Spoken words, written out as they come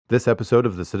This episode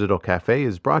of the Citadel Cafe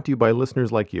is brought to you by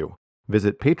listeners like you.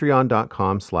 Visit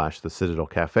patreon.com/the Citadel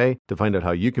Cafe to find out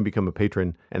how you can become a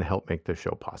patron and help make this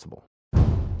show possible.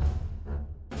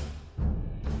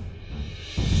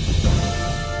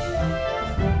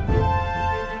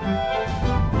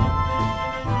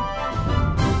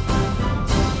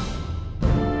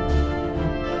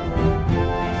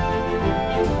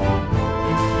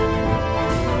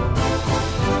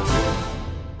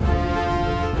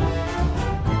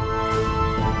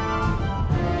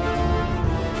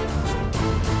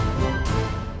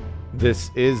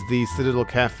 This is the Citadel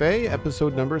Cafe,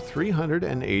 episode number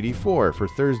 384 for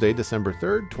Thursday, December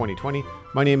 3rd, 2020.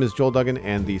 My name is Joel Duggan,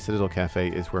 and the Citadel Cafe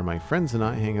is where my friends and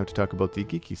I hang out to talk about the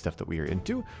geeky stuff that we are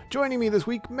into. Joining me this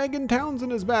week, Megan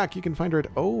Townsend is back. You can find her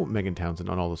at Megan Townsend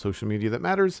on all the social media that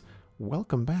matters.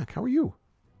 Welcome back. How are you?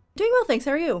 Doing well, thanks.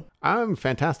 How are you? I'm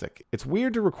fantastic. It's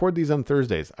weird to record these on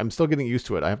Thursdays. I'm still getting used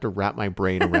to it. I have to wrap my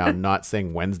brain around not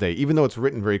saying Wednesday, even though it's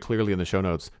written very clearly in the show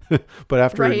notes. But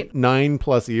after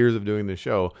 9+ years of doing the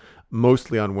show,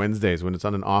 mostly on Wednesdays when it's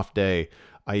on an off day,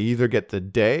 I either get the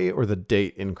day or the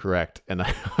date incorrect, and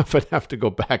I often have to go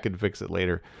back and fix it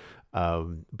later.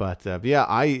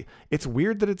 It's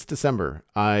weird that it's December.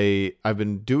 I've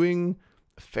been doing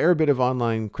fair bit of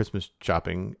online Christmas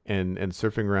shopping and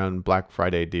surfing around Black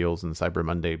Friday deals and Cyber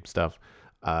Monday stuff.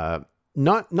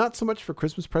 Not so much for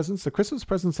Christmas presents. The Christmas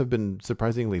presents have been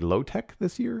surprisingly low tech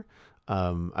this year.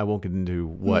 I won't get into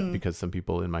what because some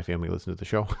people in my family listen to the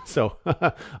show, so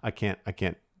I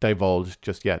can't divulge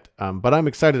just yet. But I'm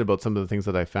excited about some of the things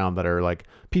that I found that are like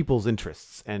people's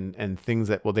interests and things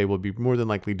that they will be more than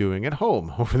likely doing at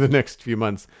home over the next few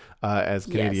months as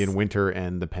Canadian winter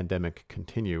and the pandemic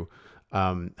continue.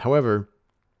 However,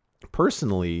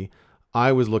 personally,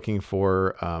 I was looking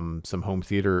for some home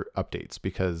theater updates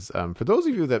because for those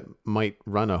of you that might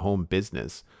run a home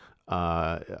business,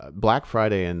 Black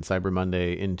Friday and Cyber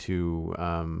Monday into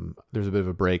there's a bit of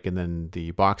a break, and then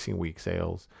the Boxing Week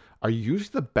sales are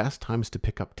usually the best times to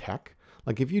pick up tech.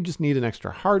 Like if you just need an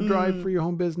extra hard drive for your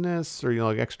home business, or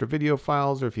like extra video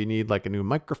files, or if you need like a new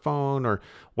microphone or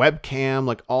webcam,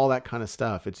 like all that kind of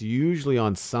stuff, it's usually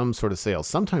on some sort of sale,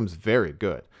 sometimes very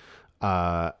good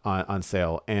on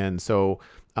sale. And so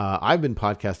I've been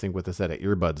podcasting with a set of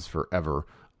earbuds forever.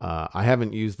 I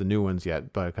haven't used the new ones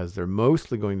yet because they're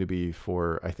mostly going to be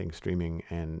for, I think, streaming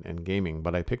and gaming.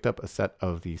 But I picked up a set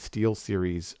of the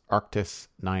SteelSeries Arctis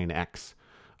 9X.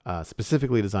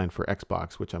 Specifically designed for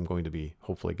Xbox, which I'm going to be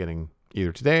hopefully getting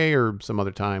either today or some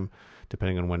other time,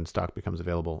 depending on when stock becomes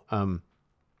available. And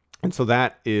so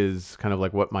that is kind of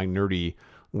like what my nerdy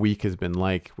week has been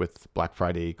like, with Black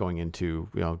Friday going into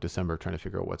December, trying to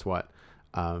figure out what's what.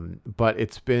 But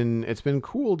it's been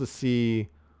cool to see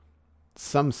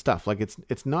some stuff. Like it's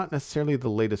not necessarily the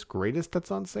latest greatest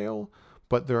that's on sale,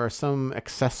 but there are some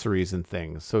accessories and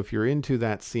things. So if you're into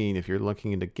that scene, if you're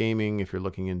looking into gaming, if you're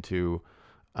looking into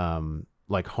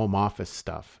like home office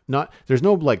stuff, there's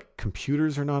no like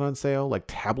computers are not on sale, like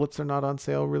tablets are not on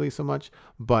sale really so much,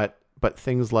 but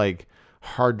things like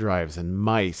hard drives and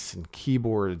mice and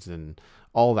keyboards and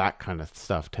all that kind of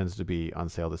stuff tends to be on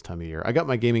sale this time of year. I got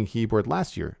my gaming keyboard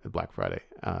last year at Black Friday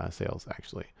sales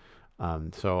actually.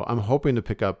 So I'm hoping to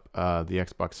pick up the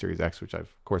Xbox Series X, which I've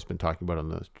of course been talking about on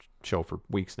the show for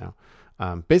weeks now.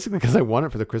 Basically because I want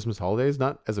it for the Christmas holidays,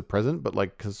 not as a present, but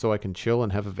like so I can chill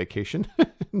and have a vacation,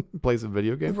 play some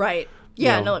video games. Right.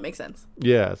 Yeah. No, it makes sense.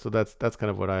 Yeah. So that's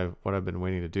kind of what I've been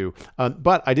waiting to do.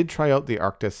 But I did try out the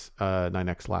Arctis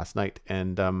 9X last night,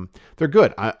 and they're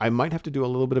good. I might have to do a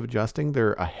little bit of adjusting.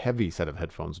 They're a heavy set of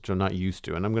headphones, which I'm not used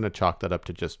to, and I'm going to chalk that up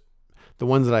to just the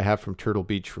ones that I have from Turtle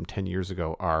Beach from 10 years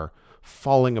ago are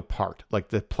falling apart. Like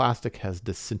the plastic has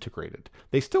disintegrated.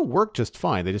 They still work just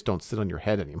fine. They just don't sit on your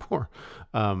head anymore.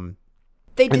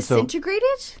 They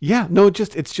disintegrated? Yeah, no,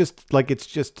 it's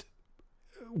just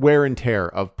wear and tear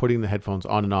of putting the headphones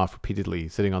on and off repeatedly,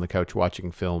 sitting on the couch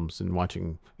watching films and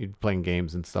playing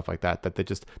games and stuff like that.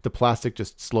 The plastic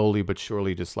just slowly but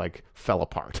surely just like fell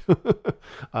apart.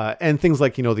 And things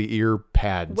like the ear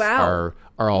pads are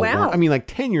all worn. I mean, like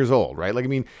 10 years old, right? Like, I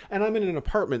mean, and I'm in an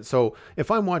apartment, so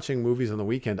if I'm watching movies on the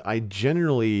weekend, I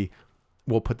generally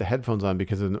will put the headphones on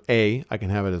because I can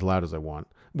have it as loud as I want,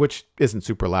 which isn't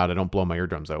super loud. I don't blow my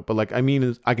eardrums out, but like, I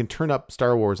mean, I can turn up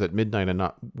Star Wars at midnight and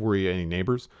not worry any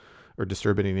neighbors or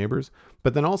disturb any neighbors.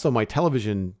 But then also my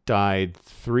television died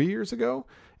 3 years ago,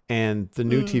 and the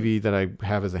new TV that I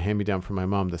have as a hand-me-down from my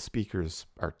mom, the speakers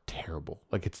are terrible.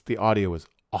 Like the audio is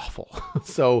awful.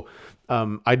 So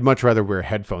I'd much rather wear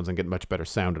headphones and get much better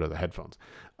sound out of the headphones.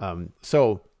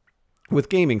 So with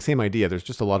gaming, same idea. There's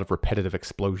just a lot of repetitive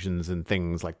explosions and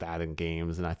things like that in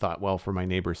games. And I thought, well, for my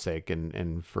neighbor's sake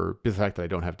and for the fact that I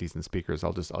don't have decent speakers,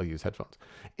 I'll use headphones.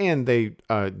 And they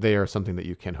are something that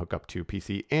you can hook up to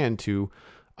PC and to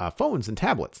phones and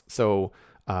tablets. So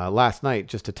last night,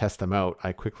 just to test them out,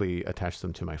 I quickly attached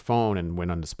them to my phone and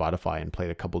went onto Spotify and played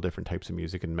a couple different types of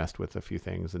music and messed with a few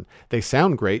things. And they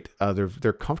sound great.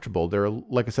 They're comfortable. They're,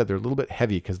 like I said, they're a little bit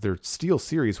heavy because they're Steel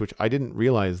Series, which I didn't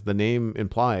realize the name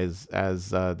implies, as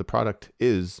the product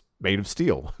is made of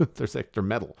steel. They're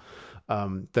metal.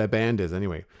 The band is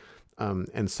anyway.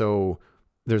 And so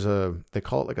they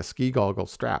call it like a ski goggle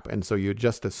strap. And so you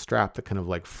adjust a strap that kind of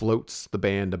like floats the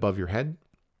band above your head.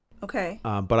 Okay.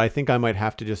 But I think I might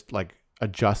have to just like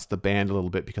adjust the band a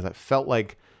little bit because I felt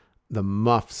like the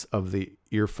muffs of the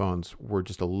earphones were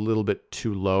just a little bit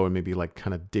too low and maybe like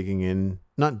kind of digging in.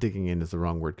 Not digging in is the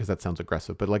wrong word because that sounds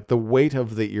aggressive, but like the weight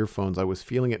of the earphones, I was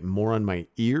feeling it more on my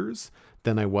ears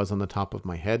than I was on the top of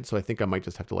my head. So I think I might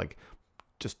just have to like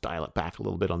just dial it back a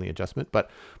little bit on the adjustment.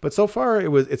 But so far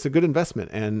it's a good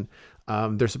investment, and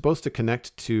they're supposed to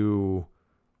connect to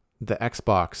the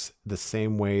Xbox the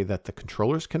same way that the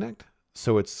controllers connect.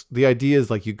 So the idea is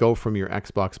like you go from your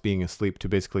Xbox being asleep to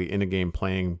basically in a game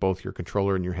playing both your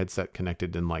controller and your headset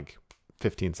connected in like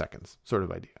 15 seconds sort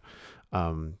of idea.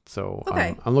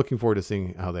 Okay. I'm looking forward to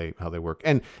seeing how they work.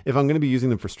 And if I'm going to be using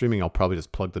them for streaming, I'll probably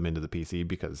just plug them into the PC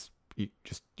because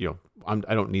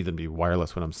I don't need them to be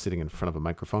wireless when I'm sitting in front of a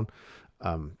microphone.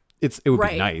 It would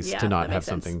be nice to not have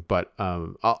something, sense. But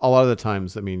a lot of the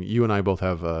times, I mean, you and I both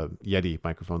have Yeti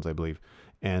microphones, I believe,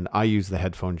 and I use the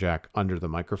headphone jack under the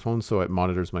microphone, so it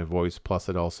monitors my voice. Plus,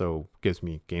 it also gives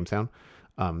me game sound,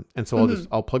 and so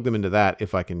I'll plug them into that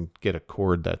if I can get a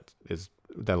cord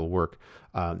that'll work.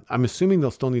 I'm assuming they'll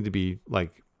still need to be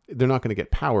like they're not going to get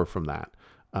power from that.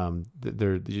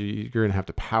 You're going to have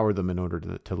to power them in order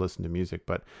to listen to music,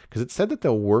 but because it said that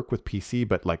they'll work with PC,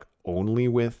 but like only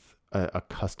with a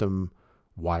custom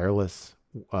wireless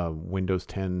Windows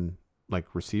 10 like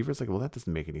receivers. Like, well, that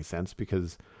doesn't make any sense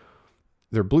because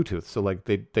they're Bluetooth. So like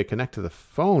they connect to the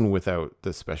phone without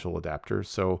the special adapter.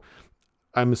 So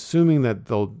I'm assuming that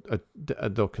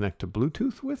they'll connect to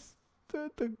Bluetooth with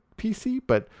the PC.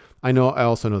 But I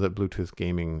also know that Bluetooth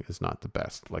gaming is not the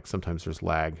best. Like sometimes there's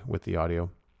lag with the audio.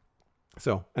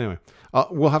 So anyway,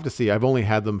 we'll have to see. I've only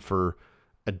had them for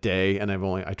a day, and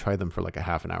I tried them for like a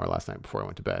half an hour last night before I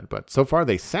went to bed. But so far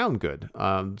they sound good.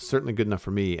 Certainly good enough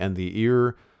for me. And the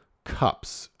ear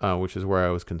cups, which is where I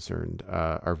was concerned,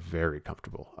 are very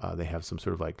comfortable. They have some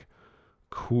sort of like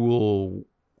cool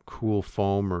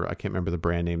foam, or I can't remember the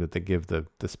brand name that they give the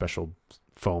special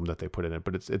foam that they put in it.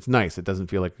 But it's nice. It doesn't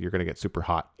feel like you're going to get super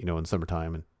hot, in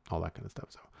summertime and all that kind of stuff.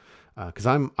 So. Because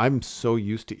I'm so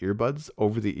used to earbuds,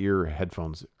 over the ear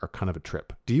headphones are kind of a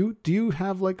trip. Do you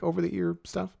have like over the ear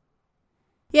stuff?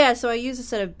 Yeah, so I use a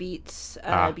set of Beats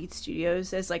Beats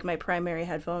Studios as like my primary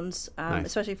headphones, nice.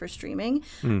 Especially for streaming.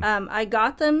 I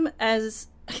got them as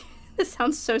this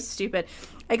sounds so stupid.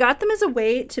 I got them as a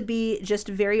way to be just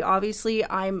very obviously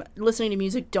I'm listening to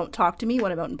music. Don't talk to me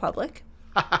when I'm out in public.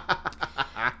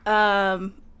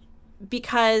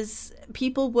 Because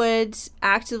people would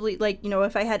actively, like,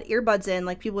 if I had earbuds in,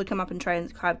 like, people would come up and try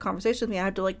and have conversations with me. I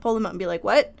had to, like, pull them up and be like,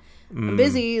 what? I'm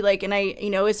busy. Like, and I,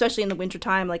 especially in the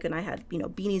wintertime, like, when I had,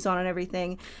 beanies on and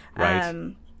everything.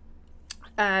 Right.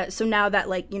 So now that,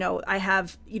 like, I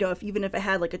have, even if I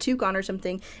had, like, a toque on or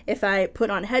something, if I put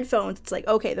on headphones, it's like,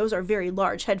 okay, those are very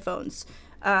large headphones.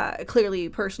 Clearly a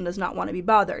person does not want to be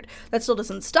bothered. That still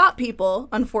doesn't stop people,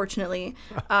 unfortunately.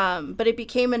 But it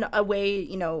became a way,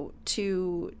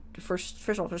 first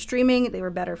of all, for streaming. They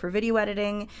were better for video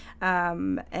editing.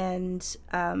 Whenever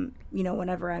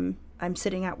I'm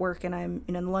sitting at work and I'm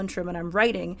in the lunchroom and I'm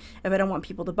writing, if I don't want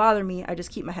people to bother me, I just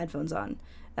keep my headphones on.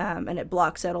 And it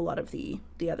blocks out a lot of the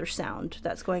other sound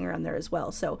that's going around there as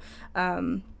well. So,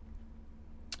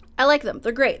 I like them.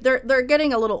 They're great. They're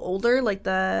getting a little older. Like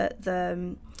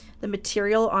the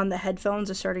material on the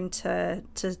headphones are starting to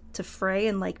fray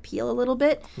and like peel a little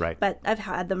bit. Right. But I've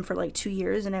had them for like 2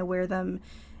 years and I wear them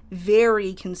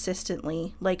very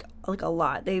consistently, like a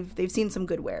lot. They've seen some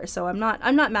good wear, so I'm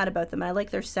not mad about them. I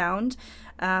like their sound,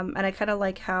 and I kind of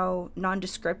like how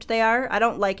nondescript they are. I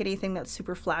don't like anything that's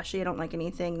super flashy. I don't like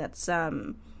anything that's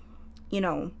out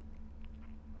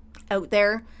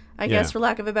there. I guess, for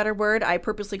lack of a better word. I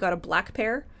purposely got a black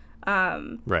pair,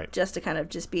 right, just to kind of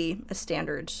just be a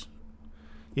standard.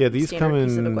 Yeah, these come in.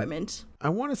 Piece of equipment. I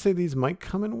want to say these might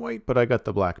come in white, but I got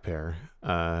the black pair,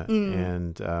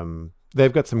 and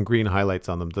they've got some green highlights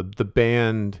on them. The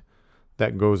band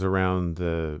that goes around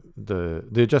the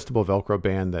adjustable Velcro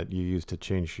band that you use to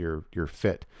change your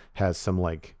fit has some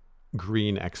like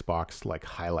green Xbox like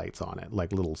highlights on it,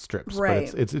 like little strips. Right.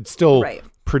 But it's still Right.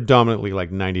 predominantly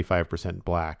like 95%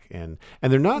 black, and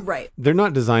they're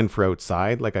not designed for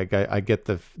outside. Like I get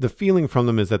the feeling from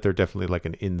them is that they're definitely like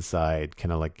an inside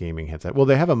kind of like gaming headset. Well,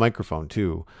 they have a microphone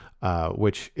too,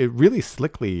 which it really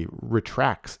slickly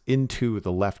retracts into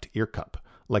the left ear cup.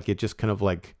 Like it just kind of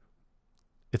like,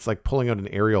 it's like pulling out an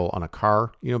aerial on a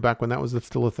car, back when that was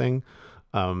still a thing.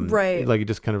 Right. Like it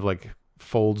just kind of like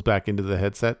folds back into the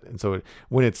headset. And so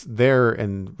when it's there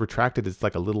and retracted, it's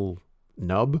like a little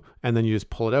nub, and then you just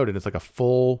pull it out and it's like a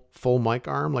full mic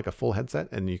arm, like a full headset.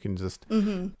 And you can just,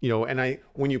 and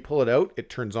when you pull it out, it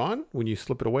turns on. When you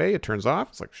slip it away, it turns off.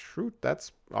 It's like, shoot,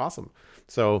 that's awesome.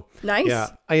 So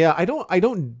nice. I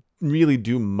don't really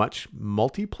do much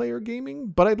multiplayer gaming,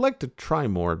 but I'd like to try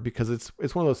more, because it's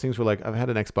one of those things where like I've had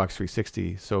an Xbox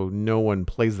 360, so no one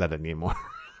plays that anymore.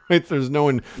 Right? There's no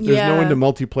one to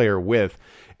multiplayer with.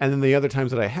 And then the other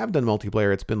times that I have done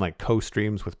multiplayer, it's been like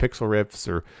co-streams with Pixel Riffs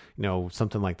or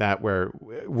something like that, where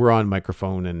we're on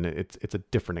microphone and it's a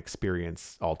different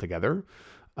experience altogether.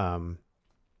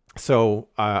 So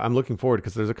I'm looking forward,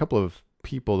 because there's a couple of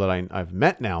people that I've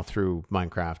met now through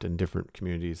Minecraft and different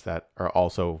communities that are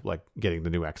also like getting the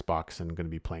new Xbox and going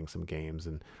to be playing some games,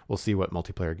 and we'll see what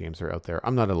multiplayer games are out there.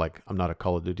 I'm not a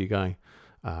Call of Duty guy.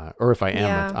 Or if I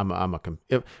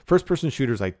am, first person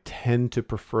shooters, I tend to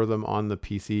prefer them on the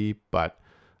PC, but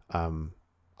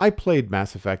I played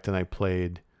Mass Effect and I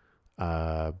played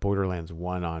Borderlands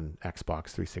 1 on Xbox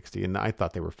 360, and I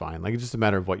thought they were fine. Like, it's just a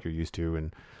matter of what you're used to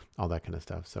and all that kind of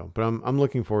stuff. So, but I'm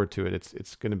looking forward to it.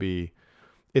 It's going to be,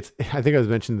 I think I was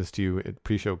mentioning this to you at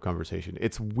pre-show conversation.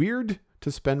 It's weird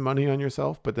to spend money on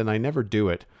yourself, but then I never do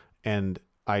it. And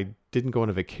I didn't go on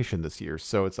a vacation this year.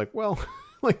 So it's like, well,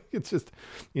 like, it's just,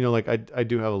 like I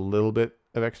do have a little bit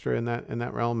of extra in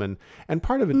that realm. And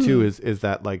part of it too is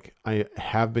that like I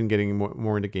have been getting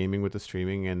more into gaming with the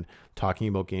streaming and talking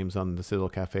about games on the Citadel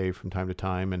Cafe from time to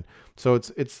time. And so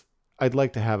I'd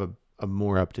like to have a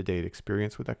more up-to-date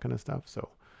experience with that kind of stuff. So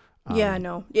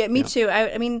me too.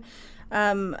 I mean,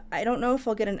 I don't know if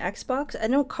I'll get an Xbox. I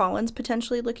know Colin's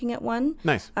potentially looking at one.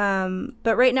 Nice.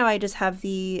 But right now I just have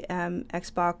the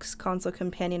Xbox Console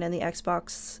Companion and the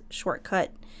Xbox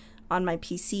Shortcut on my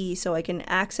PC, so I can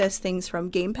access things from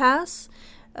Game Pass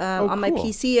on my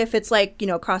PC if it's like,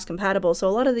 cross compatible. So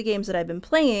a lot of the games that I've been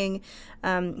playing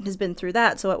has been through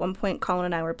that. So at one point Colin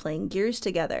and I were playing Gears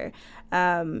together.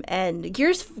 And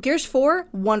Gears 4,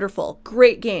 wonderful,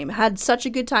 great game. Had such a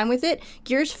good time with it.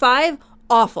 Gears 5,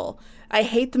 awful. I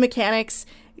hate the mechanics.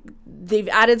 They've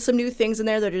added some new things in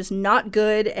there that are just not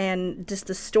good, and just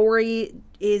the story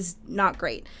is not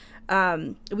great.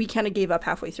 We kind of gave up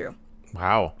halfway through.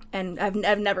 Wow. And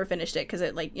I've never finished it because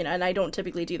it and I don't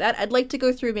typically do that. I'd like to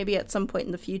go through maybe at some point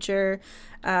in the future,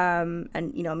 and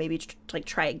maybe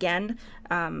try again,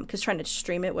 because trying to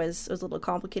stream it was a little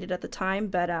complicated at the time.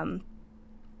 But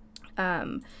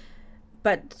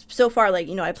so far,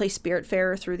 I play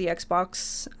Spiritfarer through the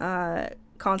Xbox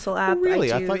console app. Oh,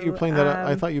 really? I thought you played that.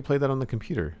 I thought you played that on the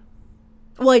computer.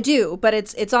 Well, I do, but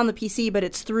it's on the PC, but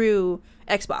it's through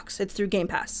Xbox. It's through Game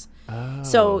Pass. Oh,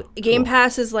 so Game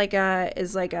Pass is like a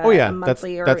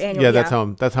monthly or annual. Yeah, that's how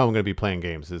I'm going to be playing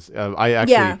games. Is I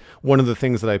actually one of the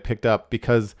things that I picked up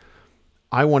because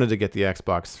I wanted to get the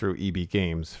Xbox through EB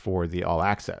Games for the All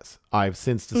Access. I've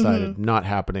since decided not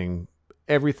happening.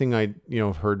 Everything I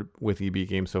heard with EB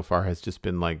Games so far has just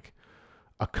been like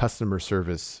a customer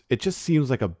service. It just seems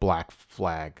like a black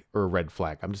flag or a red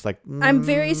flag. I'm just like, I'm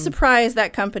very surprised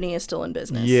that company is still in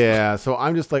business. Yeah, so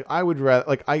I'm just like, I would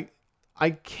rather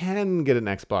I can get an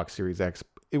Xbox Series X.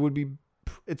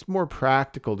 It's more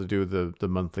practical to do the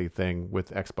monthly thing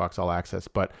with Xbox All Access,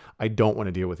 but I don't want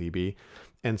to deal with EB.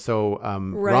 And so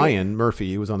Ryan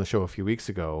Murphy, who was on the show a few weeks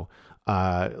ago,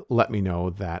 let me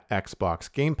know that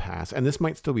Xbox Game Pass, and this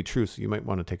might still be true, so you might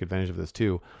want to take advantage of this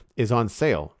too, is on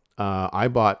sale. I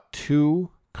bought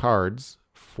 2 cards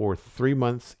for 3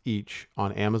 months each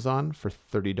on Amazon for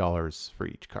 $30 for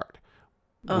each card.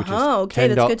 Which is okay,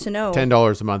 that's good to know.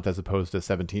 $10 a month as opposed to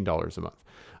 $17 a month.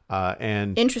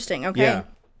 And interesting. Okay. Yeah.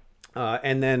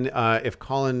 And then if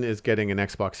Colin is getting an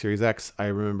Xbox Series X, I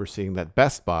remember seeing that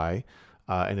Best Buy,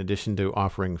 in addition to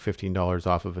offering $15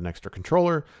 off of an extra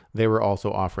controller, they were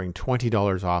also offering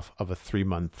 $20 off of a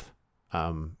 3-month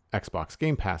Xbox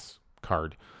Game Pass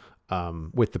card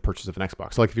with the purchase of an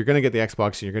Xbox. So like if you're going to get the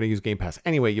Xbox and you're going to use Game Pass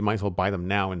anyway, you might as well buy them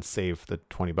now and save the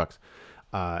 $20.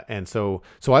 And so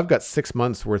I've got 6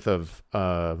 months worth of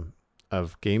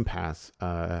Game Pass.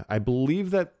 I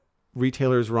believe that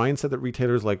Ryan said that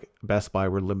retailers like Best Buy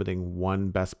were limiting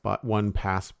one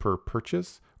pass per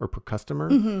purchase or per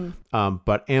customer.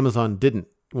 But Amazon didn't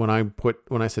when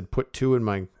I said put 2 in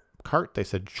my cart, they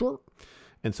said sure.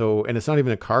 And so, and it's not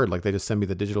even a card, like they just send me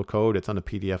the digital code. It's on a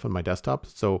PDF on my desktop.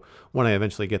 So when I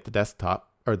eventually get the desktop,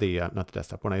 or the not the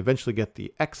desktop, when I eventually get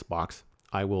the Xbox,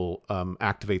 I will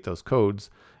activate those codes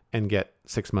and get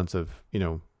 6 months of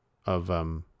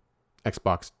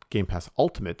Xbox Game Pass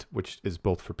Ultimate, which is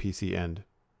both for PC and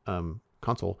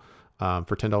console,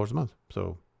 for $10 a month.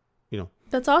 So,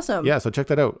 that's awesome. Yeah, so check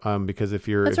that out. Because if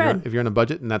you're on a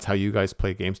budget and that's how you guys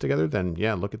play games together, then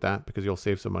yeah, look at that, because you'll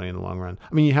save some money in the long run.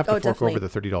 I mean, you have to fork over the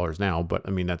 $30 now, but I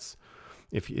mean, that's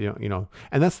if and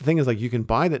that's the thing, is like you can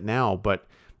buy that now, but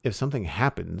if something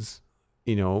happens,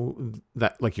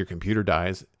 that like your computer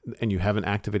dies and you haven't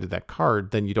activated that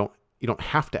card, then you don't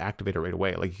have to activate it right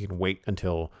away. Like you can wait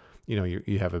until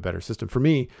you have a better system. For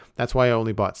me, that's why I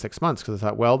only bought 6 months, because I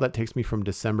thought, well, that takes me from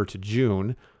December to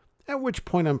June, at which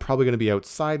point I'm probably going to be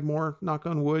outside more, knock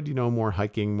on wood, more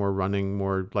hiking, more running,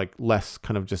 more like less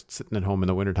kind of just sitting at home in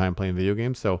the wintertime playing video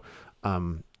games. So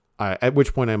at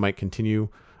which point I might continue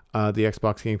the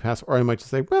Xbox Game Pass, or I might just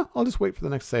say, well, I'll just wait for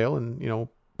the next sale and,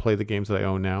 play the games that I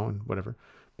own now and whatever.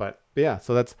 But yeah,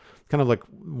 so that's kind of like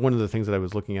one of the things that I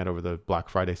was looking at over the Black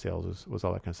Friday sales was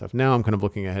all that kind of stuff. Now I'm kind of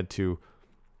looking ahead to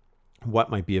what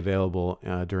might be available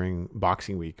during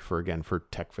Boxing Week for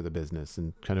tech for the business,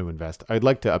 and kind of invest. I'd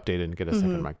like to update it and get a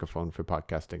second microphone for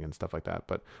podcasting and stuff like that,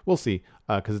 but we'll see,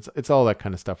 because it's all that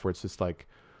kind of stuff where it's just like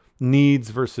needs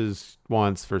versus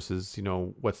wants versus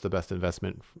what's the best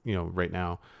investment right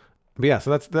now. But yeah,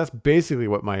 so that's basically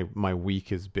what my week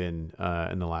has been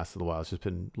in the last little while. It's just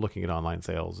been looking at online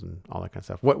sales and all that kind of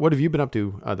stuff. What have you been up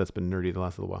to that's been nerdy the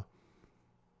last little while?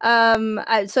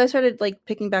 I started like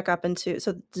picking back up into,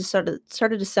 so the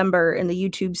start of December in the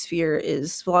YouTube sphere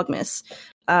is Vlogmas.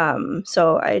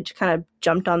 So I kind of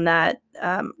jumped on that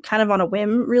kind of on a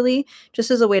whim, really,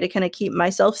 just as a way to kind of keep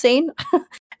myself sane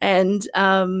and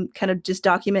kind of just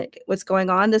document what's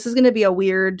going on. This is going to be a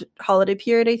weird holiday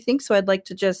period, I think, so I'd like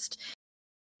to just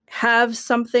have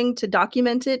something to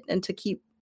document it and to keep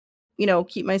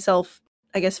myself,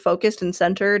 I guess, focused and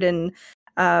centered and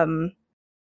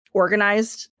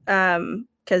organized,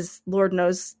 because Lord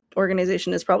knows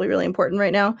organization is probably really important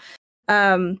right now.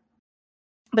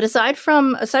 But aside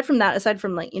from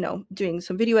like doing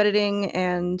some video editing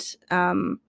and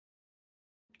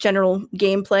general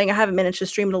game playing, I haven't managed to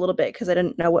stream it a little bit because I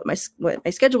didn't know what my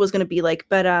schedule was going to be like.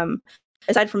 But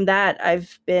aside from that,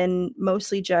 I've been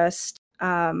mostly just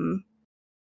doing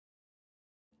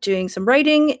some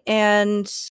writing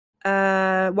and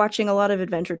watching a lot of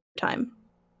Adventure Time.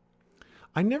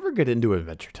 I never get into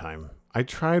Adventure Time. I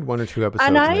tried 1 or 2 episodes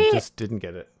and I just didn't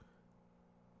get it.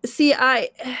 See,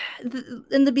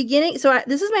 in the beginning,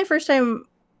 this is my first time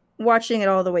watching it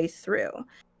all the way through.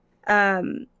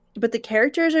 But the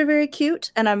characters are very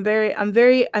cute, and I'm very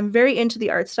into the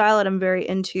art style, and I'm very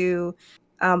into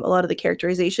a lot of the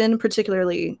characterization,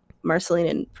 particularly Marceline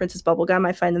and Princess Bubblegum.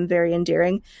 I find them very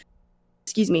endearing.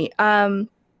 Excuse me.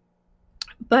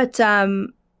 But I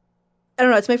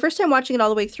don't know. It's my first time watching it all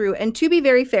the way through. And to be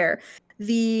very fair,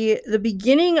 the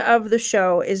beginning of the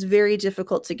show is very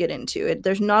difficult to get into.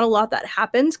 There's not a lot that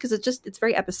happens because it's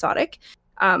very episodic.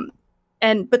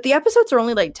 But the episodes are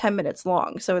only like 10 minutes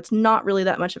long, so it's not really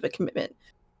that much of a commitment.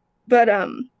 But where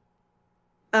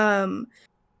am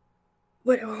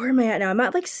I at now? I'm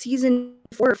at like season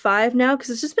 4 or 5 now,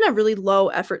 because it's just been a really low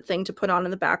effort thing to put on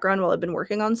in the background while I've been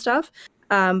working on stuff.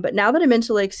 But now that I'm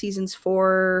into like seasons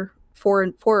 4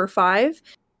 or 5,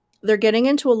 they're getting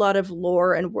into a lot of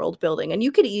lore and world building, and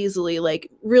you could easily,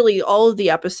 like, really all of the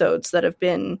episodes that have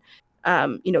been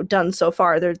done so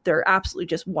far, they're absolutely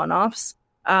just one-offs.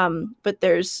 But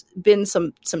there's been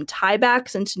some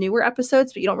tiebacks into newer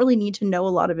episodes, but you don't really need to know a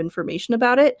lot of information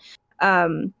about it.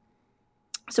 So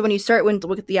when you start to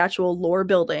look at the actual lore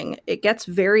building, it gets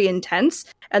very intense,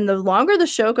 and the longer the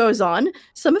show goes on,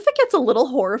 some of it gets a little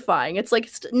horrifying. It's like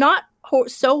not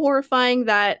so horrifying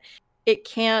that it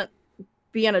can't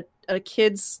be on a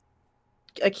kid's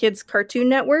Cartoon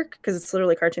Network, because it's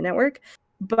literally Cartoon Network,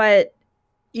 but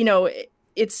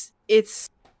it's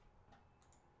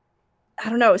I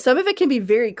don't know. Some of it can be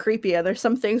very creepy, and there's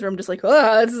some things where I'm just like,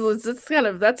 oh,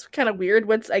 that's kind of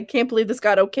weird. I can't believe this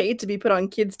got okay to be put on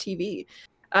kids' TV.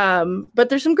 But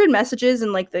there's some good messages,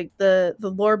 and like the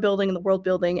lore building and the world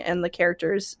building and the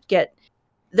characters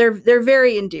they're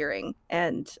very endearing,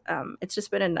 and it's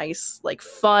just been a nice, like,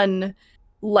 fun,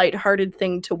 lighthearted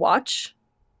thing to watch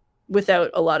without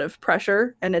a lot of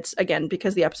pressure. And it's, again,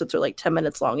 because the episodes are like 10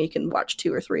 minutes long, you can watch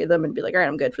 2 or 3 of them and be like, all right,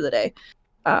 I'm good for the day.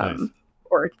 Nice.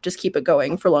 Or just keep it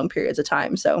going for long periods of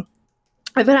time. So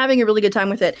I've been having a really good time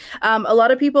with it. A lot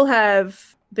of people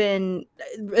have been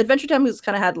Adventure Time has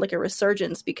kind of had like a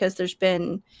resurgence because it's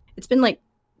been like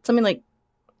something like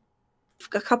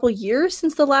a couple years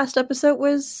since the last episode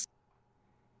was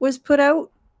put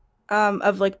out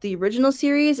of like the original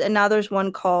series, and now there's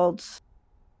one called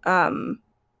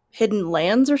Hidden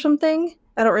Lands or something.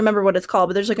 I don't remember what it's called,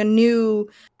 but there's like a new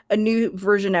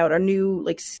version out, a new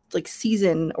like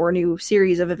season or a new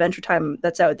series of Adventure Time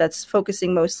that's out that's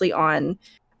focusing mostly on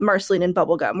Marceline and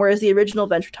Bubblegum, whereas the original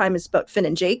Adventure Time is about Finn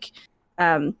and Jake.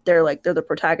 They're the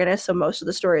protagonists, so most of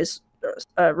the stories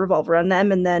revolve around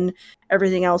them, and then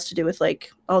everything else to do with like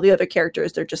all the other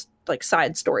characters, they're just like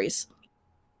side stories.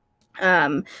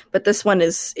 But this one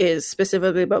is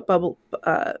specifically about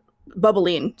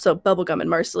Bubbling, so Bubblegum and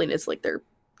Marceline is like they're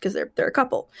a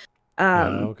couple.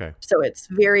 Okay. So it's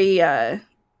very I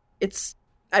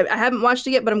haven't watched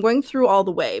it yet, but I'm going through all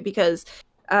the way because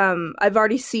I've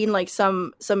already seen like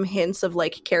some hints of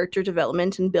like character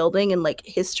development and building and like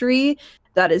history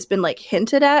that has been like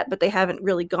hinted at, but they haven't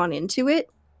really gone into it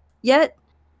yet.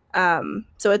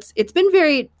 So it's been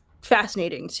very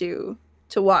fascinating to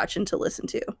watch and to listen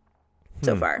to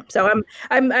so far. So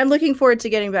I'm looking forward to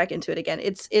getting back into it again.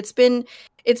 It's been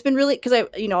really, because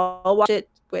I'll watch it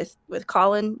with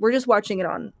Colin. We're just watching it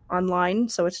online,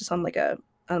 so it's just on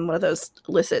on one of those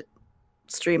illicit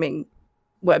streaming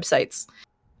websites.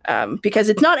 Because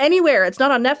it's not anywhere. It's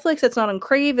not on Netflix. It's not on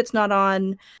Crave. It's not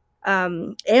on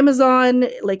Amazon.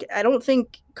 Like, I don't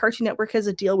think Cartoon Network has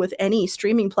a deal with any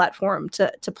streaming platform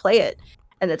to play it,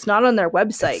 and it's not on their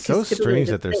website. It's so strange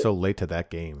that they're so late to that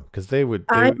game, because they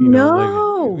I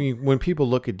know. When people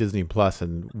look at Disney Plus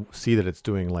and see that it's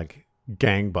doing like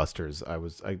gangbusters,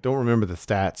 I don't remember the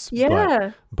stats.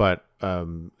 Yeah, but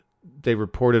they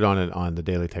reported on it on the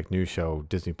Daily Tech News Show.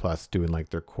 Disney Plus doing like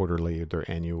their quarterly, their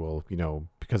annual,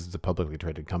 because it's a publicly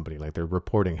traded company, like they're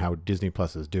reporting how Disney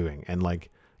Plus is doing, and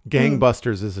like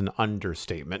gangbusters is an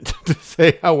understatement to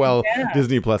say how well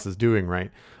Disney Plus is doing,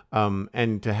 right?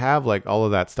 And to have like all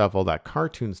of that stuff, all that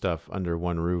cartoon stuff under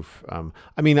one roof.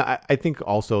 I think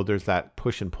also there's that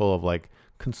push and pull of like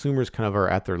consumers kind of are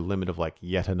at their limit of like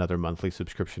yet another monthly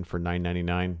subscription for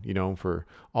 $9.99, for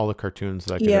all the cartoons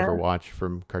that I could ever watch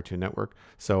from Cartoon Network.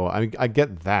 So I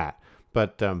get that.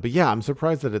 But yeah, I'm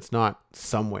surprised that it's not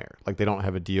somewhere. Like they don't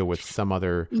have a deal with some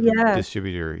other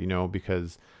distributor,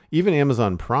 because even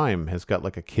Amazon Prime has got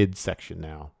like a kids section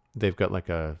now. They've got like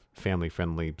a family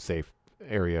friendly, safe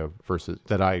area versus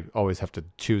that I always have to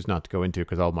choose not to go into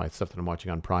because all my stuff that I'm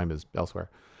watching on Prime is elsewhere.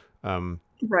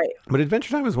 Right. But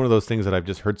Adventure Time is one of those things that I've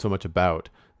just heard so much about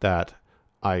that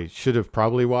I should have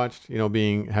probably watched,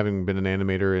 having been an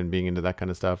animator and being into that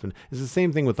kind of stuff. And it's the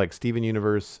same thing with like Steven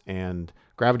Universe, and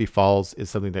Gravity Falls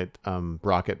is something that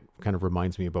Rocket kind of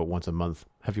reminds me about once a month.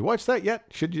 Have you watched that yet?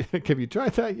 Have you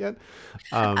tried that yet?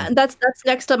 That's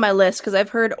next on my list because I've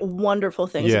heard wonderful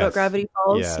things about Gravity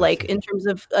Falls, like in terms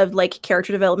of like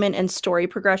character development and story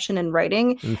progression and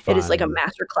writing. And it is like a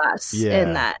masterclass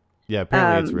in that. Yeah,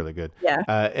 apparently it's really good. Yeah.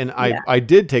 I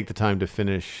did take the time to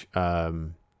finish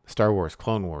Star Wars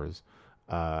Clone Wars.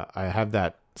 I have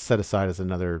that set aside as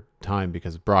another time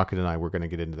because Brockett and I were going to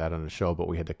get into that on a show, but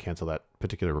we had to cancel that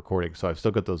particular recording. So I've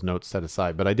still got those notes set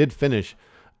aside, but I did finish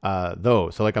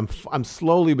those. So like I'm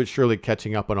slowly but surely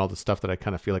catching up on all the stuff that I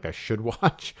kind of feel like I should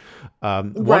watch.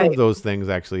 One of those things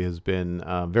actually has been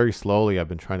very slowly. I've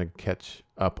been trying to catch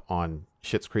up on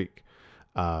Schitt's Creek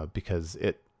because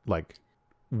it like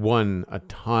won a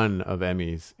ton of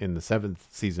Emmys in the 7th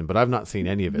season, but I've not seen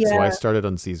any of it. So I started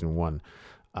on season 1.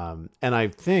 And I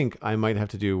think I might have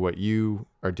to do what you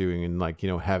are doing and like,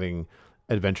 having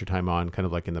Adventure Time on kind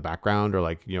of like in the background or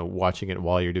like, watching it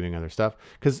while you're doing other stuff.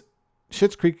 Because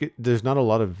Schitt's Creek, there's not a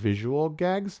lot of visual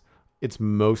gags. It's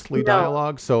mostly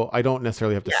dialogue. So I don't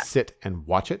necessarily have to sit and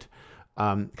watch it.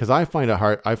 Because I find it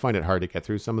hard to get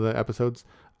through some of the episodes.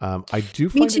 I do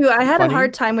find Me too. I had a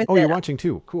hard time with it. Oh, you're watching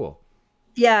too. Cool.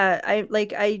 Yeah,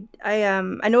 I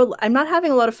know I'm not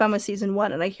having a lot of fun with season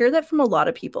 1, and I hear that from a lot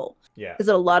of people. Yeah, is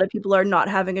that a lot of people are not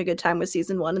having a good time with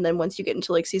season 1, and then once you get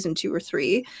into like season 2 or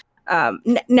 3,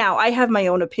 now I have my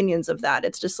own opinions of that.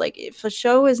 It's just like if a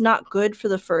show is not good for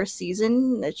the first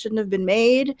season, it shouldn't have been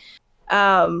made.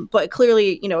 But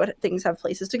clearly, things have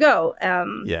places to go.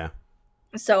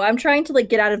 So I'm trying to like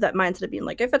get out of that mindset of being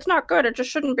like, if it's not good, it just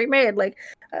shouldn't be made. Like,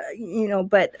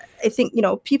 but I think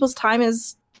people's time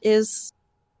is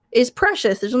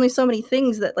precious. There's only so many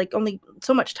things that like only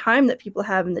so much time that people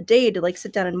have in the day to like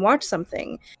sit down and watch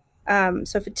something.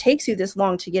 So if it takes you this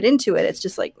long to get into it, it's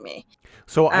just like me.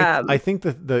 So I think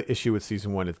that the issue with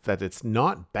season 1 is that it's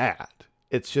not bad.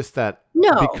 It's just that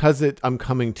because I'm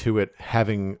coming to it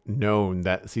having known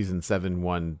that season 7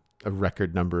 won a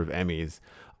record number of Emmys,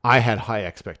 I had high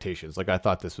expectations. Like I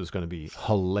thought this was going to be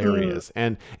hilarious,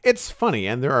 and it's funny,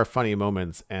 and there are funny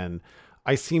moments, and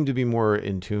I seem to be more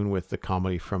in tune with the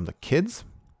comedy from the kids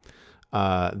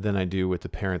than I do with the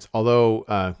parents. Although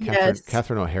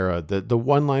Catherine O'Hara, the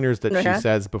one-liners that she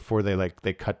says before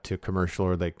they cut to commercial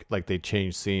or they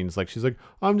change scenes, like she's like,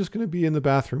 "I'm just going to be in the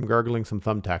bathroom gargling some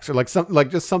thumbtacks," or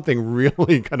just something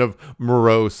really kind of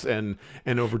morose and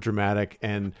over dramatic.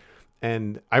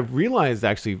 And I realized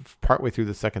actually partway through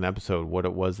the second episode what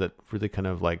it was that really kind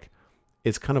of like,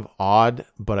 it's kind of odd,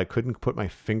 but I couldn't put my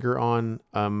finger on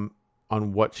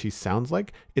what she sounds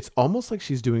like. It's almost like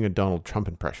she's doing a Donald Trump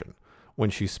impression when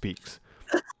she speaks.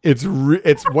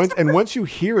 Once you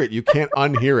hear it, you can't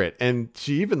unhear it. And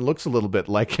she even looks a little bit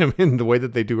like him in the way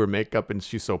that they do her makeup, and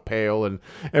she's so pale and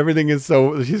everything is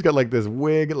so, she's got like this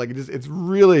wig, like it's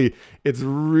really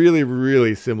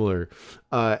similar.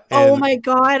 Oh my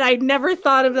God, I never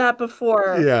thought of that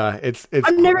before. Yeah, it's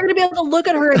I'm never gonna be able to look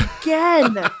at her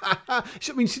again.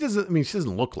 She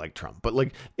doesn't look like Trump, but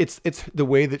like it's the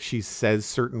way that she says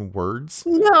certain words,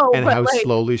 and how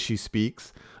slowly she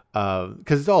speaks.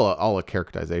 Because it's all a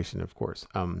characterization, of course.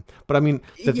 But I mean,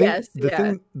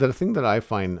 the thing that I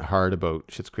find hard about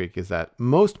Schitt's Creek is that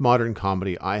most modern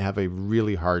comedy I have a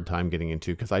really hard time getting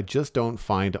into, because I just don't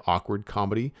find awkward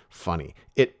comedy funny.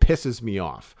 It pisses me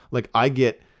off. Like I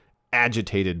get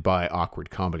agitated by awkward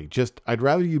comedy. I'd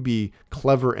rather you be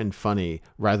clever and funny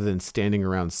rather than standing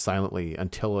around silently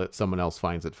until someone else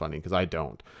finds it funny, because I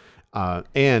don't.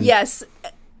 And yes,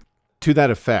 to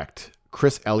that effect,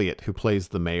 Chris Elliott, who plays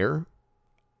the mayor,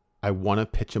 I want to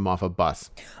pitch him off a bus.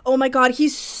 Oh my God,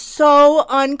 he's so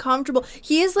uncomfortable.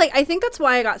 He is like, I think that's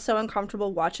why I got so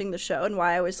uncomfortable watching the show, and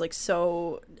why I was like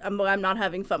I'm not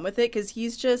having fun with it, because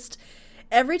he's just,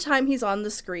 every time he's on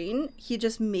the screen, he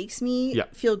just makes me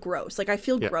feel gross. Like I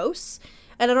feel gross.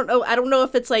 And I don't know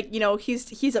if it's like,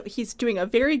 he's doing a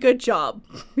very good job.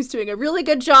 He's doing a really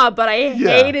good job, but I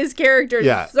hate his character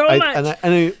so much.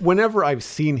 And whenever I've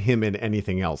seen him in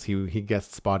anything else, he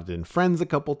gets spotted in Friends a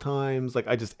couple times. Like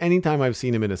anytime I've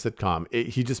seen him in a sitcom,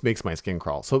 he just makes my skin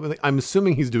crawl. So I'm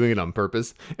assuming he's doing it on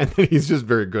purpose, and that he's just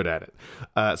very good at it.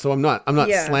 So I'm not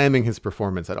slamming his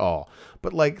performance at all.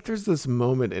 But like, there's this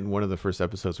moment in one of the first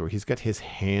episodes where he's got his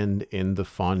hand in the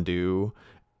fondue,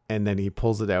 and then he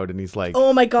pulls it out, and he's like,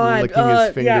 "Oh my God!" licking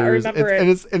his fingers. Yeah, I remember it.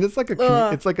 And it's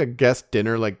like a guest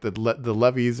dinner. Like the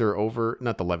levies are over,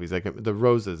 not the levies, like the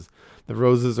roses. The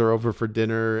roses are over for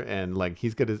dinner, and like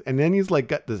he's got and then he's like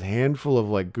got this handful of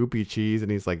like goopy cheese, and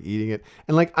he's like eating it,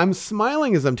 and like I'm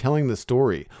smiling as I'm telling the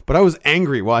story, but I was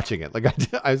angry watching it. Like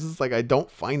I was just like, I don't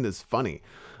find this funny.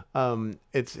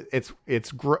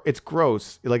 It's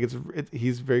gross. Like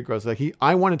he's very gross. Like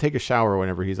I want to take a shower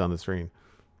whenever he's on the screen.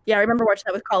 Yeah, I remember watching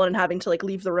that with Colin and having to like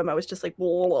leave the room. I was just like,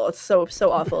 whoa, it's so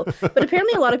awful. But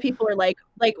apparently a lot of people are like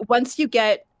once you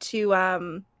get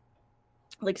to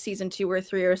like season 2 or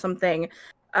 3 or something,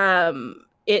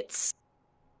 it's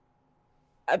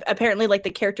apparently like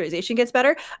the characterization gets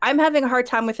better. I'm having a hard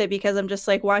time with it, because I'm just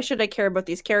like, why should I care about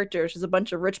these characters? There's a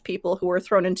bunch of rich people who are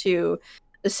thrown into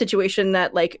a situation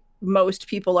that like most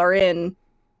people are in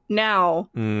now,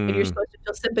 and you're supposed to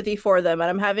feel sympathy for them, and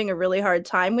I'm having a really hard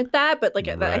time with that. But like,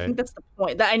 I think that's the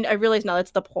point. That I realize now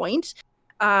that's the point.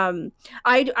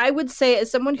 I would say,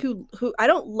 as someone who I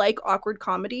don't like awkward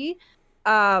comedy,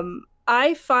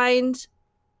 I find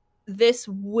this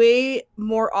way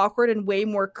more awkward and way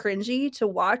more cringy to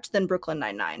watch than Brooklyn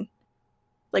Nine-Nine.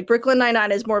 Like Brooklyn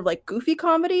Nine-Nine is more of like goofy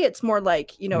comedy. It's more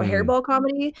like, hairball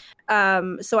comedy.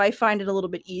 So I find it a little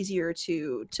bit easier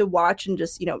to watch, and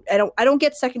just, I don't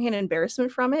get secondhand embarrassment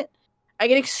from it. I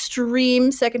get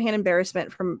extreme secondhand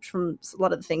embarrassment from a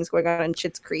lot of the things going on in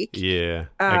Schitt's Creek. Yeah,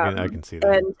 I can see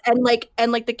that.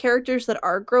 And like the characters that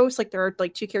are gross, like there are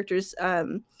like 2 characters,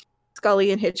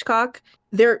 Scully and Hitchcock.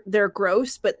 They're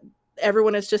gross, but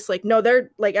everyone is just like, no, they're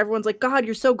like, everyone's like, God,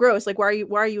 you're so gross. Like, why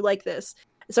are you like this?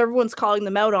 So everyone's calling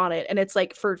them out on it, and it's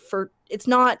like for it's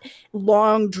not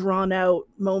long drawn out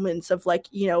moments of like,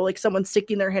 like someone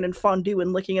sticking their hand in fondue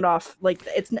and licking it off. Like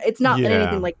it's not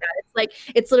anything like that. It's like,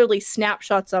 it's literally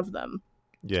snapshots of them.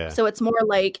 Yeah. So it's more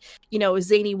like,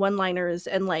 zany one-liners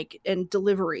and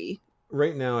delivery.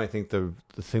 Right now, I think the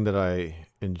thing that I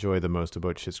enjoy the most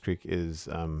about Schitt's Creek is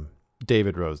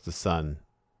David Rose, the son,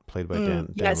 played by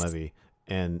Dan Levy,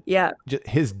 and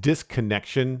his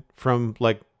disconnection from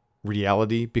like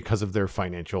reality because of their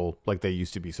financial, like they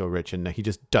used to be so rich, and he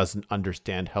just doesn't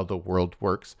understand how the world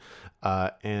works.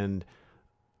 And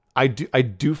I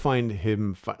do find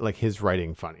him like his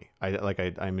writing funny.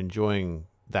 I'm enjoying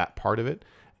that part of it.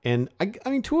 And I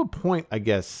mean, to a point, I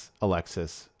guess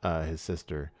Alexis, his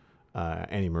sister,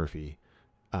 Annie Murphy,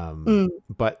 Um, Mm.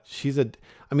 but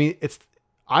I mean,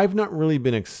 I've not really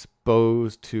been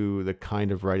exposed to the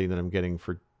kind of writing that I'm getting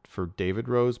for David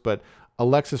Rose, but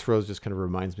Alexis Rose just kind of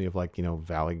reminds me of like,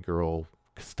 Valley Girl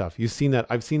stuff. I've seen that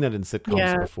in sitcoms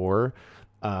Yeah. before.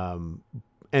 Um,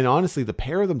 and honestly, the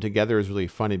pair of them together is really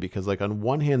funny because like on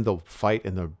one hand they'll fight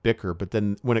and they'll bicker, but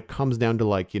then when it comes down to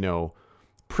like,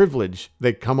 privilege,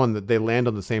 they land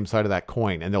on the same side of that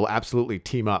coin and they'll absolutely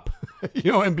team up,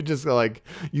 and be just like,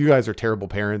 you guys are terrible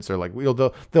parents, or like,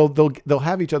 they'll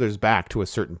have each other's back to a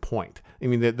certain point. I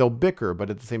mean, they'll bicker, but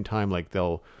at the same time, like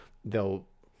they'll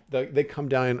they come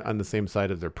down on the same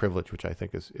side of their privilege, which I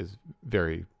think is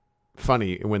very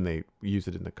funny when they use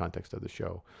it in the context of the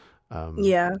show. Um,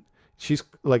 Yeah. she's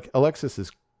like, Alexis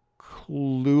is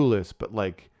clueless, but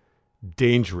like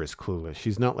dangerous clueless.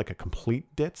 She's not like a complete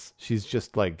ditz. She's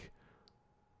just like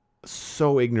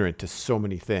so ignorant to so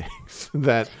many things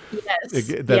that Yes.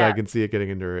 I Yeah. can see it getting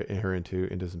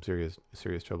into some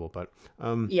serious trouble. But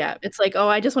Yeah. It's like, oh,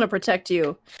 I just want to protect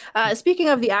you. Speaking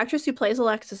of, the actress who plays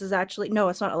Alexis is actually, no,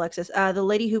 it's not Alexis. The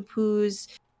lady who's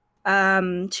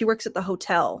she works at the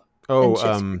hotel in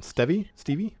Schitt's Creek.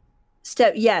 Stevie.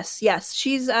 Yes, yes.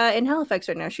 She's in Halifax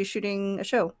right now. She's shooting a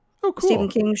show. Oh, Stephen cool.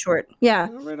 King short. Yeah.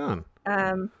 Oh, right on.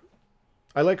 Um,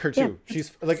 I like her yeah. too.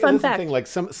 She's like, Fun that's the fact. thing. Like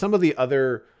some of the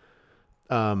other,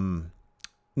 um,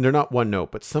 they're not one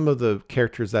note, but some of the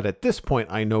characters that at this point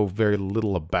I know very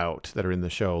little about that are in the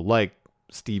show, like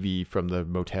Stevie from the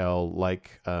motel,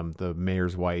 like the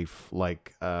mayor's wife,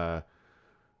 like I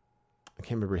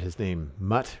can't remember his name,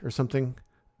 Mutt or something,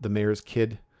 the mayor's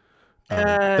kid,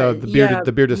 the Yeah.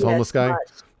 bearded Yes. homeless guy.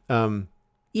 Um,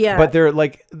 Yeah. but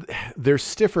they're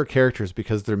stiffer characters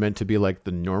because they're meant to be like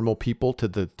the normal people to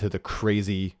the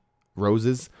crazy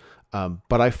Roses.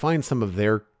 But I find some of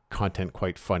their content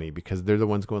quite funny because they're the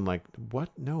ones going like, what?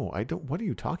 No, I don't. What are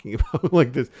you talking about?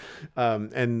 Like this.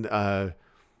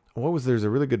 There's a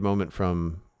really good moment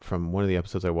from one of the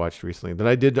episodes I watched recently that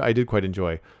I did quite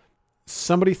enjoy.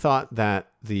 Somebody thought that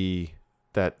the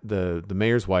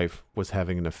mayor's wife was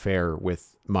having an affair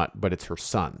with Mutt, but it's her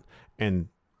son. And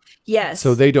Yes.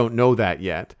 so they don't know that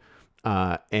yet.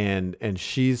 And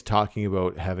she's talking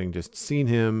about having just seen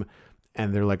him,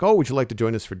 and they're like, "Oh, would you like to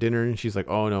join us for dinner?" And she's like,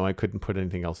 "Oh no, I couldn't put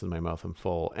anything else in my mouth. I'm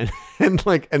full." And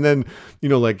then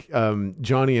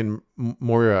Johnny and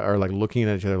Moira are like looking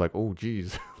at each other like, "Oh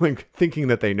geez," like thinking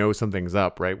that they know something's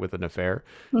up, right, with an affair.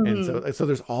 And so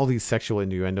there's all these sexual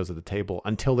innuendos at the table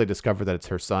until they discover that it's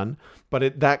her son.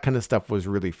 But that kind of stuff was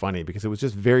really funny because it was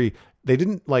just they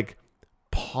didn't like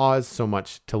pause so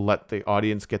much to let the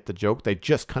audience get the joke. They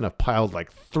just kind of piled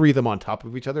like three of them on top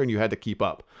of each other and you had to keep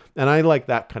up. And I like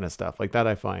that kind of stuff. Like that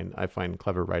I find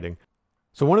clever writing.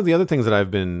 So one of the other things that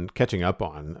I've been catching up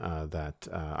on that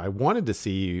I wanted to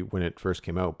see when it first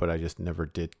came out, but I just never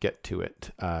did get to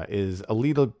it, is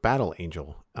Alita Battle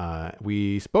Angel.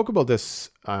 We spoke about this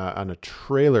on a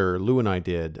trailer, Lou and I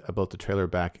did, about the trailer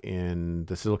back in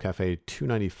the Citadel Cafe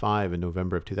 295 in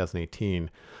November of 2018.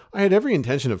 I had every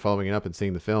intention of following it up and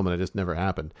seeing the film, and it just never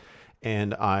happened.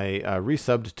 And I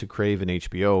resubbed to Crave and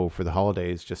HBO for the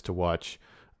holidays just to watch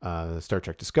Star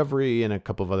Trek Discovery and a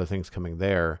couple of other things coming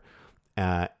there.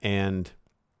 And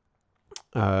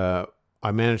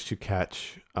I managed to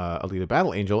catch Alita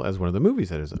Battle Angel as one of the movies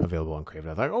that is available on Crave.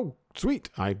 And I thought, oh, sweet.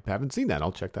 I haven't seen that.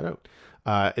 I'll check that out.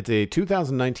 It's a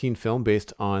 2019 film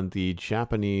based on the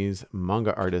Japanese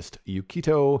manga artist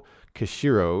Yukito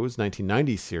Kishiro's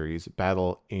 1990 series,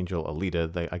 Battle Angel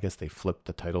Alita. I guess they flipped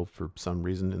the title for some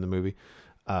reason in the movie.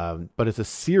 But it's a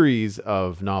series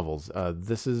of novels.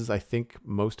 This is, I think,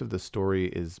 most of the story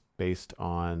is based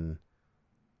on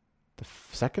the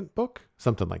second book,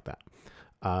 something like that.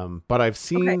 But I've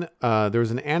seen there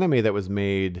was an anime that was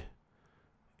made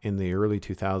in the early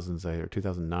 2000s or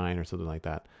 2009 or something like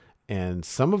that, and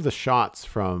some of the shots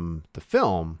from the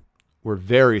film were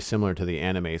very similar to the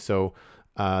anime. So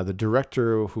the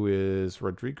director, who is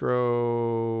Robert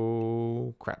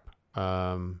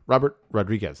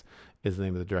Rodriguez, is the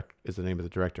name of the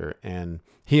director, and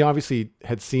he obviously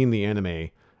had seen the anime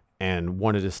and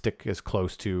wanted to stick as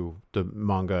close to the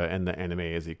manga and the anime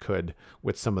as he could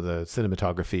with some of the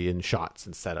cinematography and shots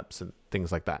and setups and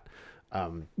things like that,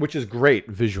 which is great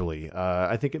visually.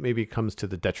 I think it maybe comes to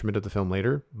the detriment of the film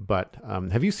later, but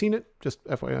have you seen it? Just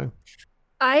FYI.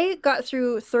 I got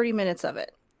through 30 minutes of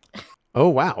it. Oh,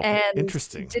 wow. And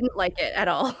Interesting. didn't like it at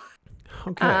all.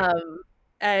 Okay.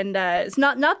 And it's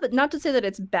not to say that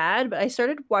it's bad, but I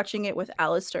started watching it with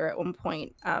Alistair at one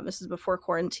point. This is before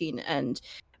quarantine, and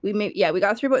we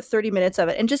got through about 30 minutes of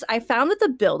it, and I found that the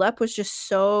buildup was just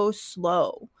so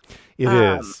slow. It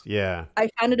is, yeah. I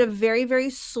found it a very, very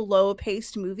slow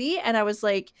paced movie, and I was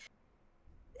like,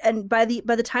 and by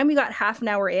the time we got half an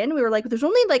hour in, we were like, there's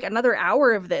only like another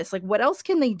hour of this. Like, what else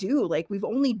can they do? Like, we've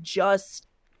only just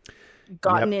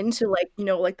gotten Yep. into like,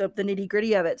 like the nitty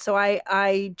gritty of it. So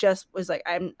I just was like,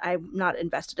 I'm not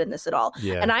invested in this at all.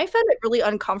 Yeah. And I found it really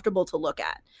uncomfortable to look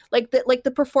at. Like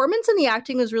the performance and the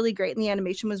acting was really great and the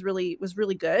animation was really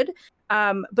good.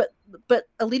 But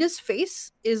Alita's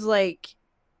face is like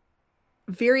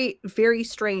very, very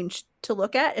strange to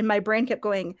look at, and my brain kept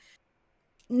going,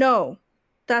 no,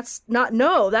 that's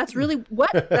really what?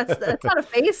 That's not a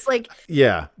face. Like,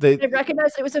 Yeah. I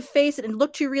recognized it was a face and it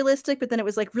looked too realistic, but then it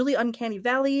was like really uncanny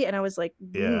valley, and I was like,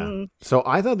 Yeah. So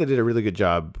I thought they did a really good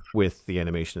job with the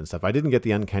animation and stuff. I didn't get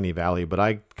the uncanny valley, but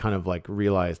I kind of like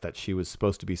realized that she was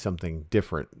supposed to be something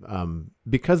different,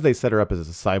 because they set her up as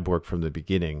a cyborg from the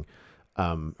beginning.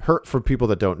 For people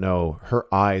that don't know, her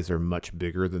eyes are much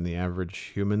bigger than the average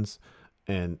humans.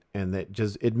 And that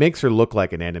just, it makes her look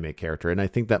like an anime character. And I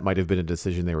think that might have been a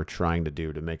decision they were trying to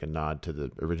do to make a nod to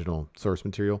the original source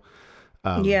material.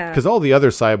 Because all the other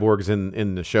cyborgs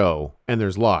in the show, and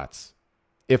there's lots,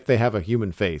 if they have a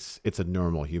human face, it's a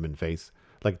normal human face.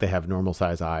 Like they have normal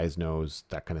size eyes, nose,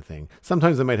 that kind of thing.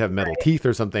 Sometimes they might have metal teeth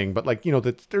or something, but like,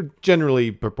 they're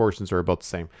generally proportions are about the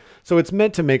same. So it's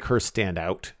meant to make her stand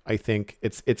out. I think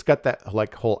it's got that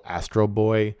like whole Astro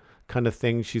Boy kind of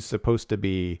thing. She's supposed to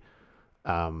be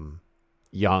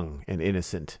young and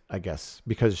innocent, I guess,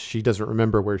 because she doesn't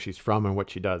remember where she's from and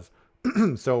what she does.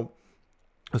 So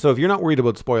if you're not worried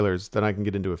about spoilers, then I can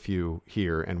get into a few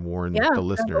here and warn the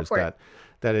listeners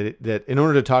that in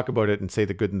order to talk about it and say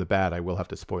the good and the bad, I will have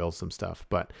to spoil some stuff.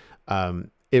 But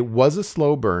it was a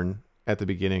slow burn at the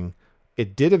beginning.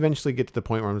 It did eventually get to the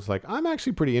point where I was like, I'm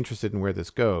actually pretty interested in where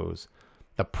this goes.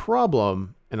 The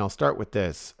problem, and I'll start with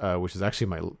this, which is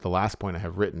actually the last point I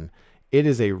have written. It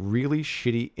is a really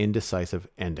shitty, indecisive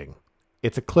ending.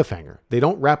 It's a cliffhanger. They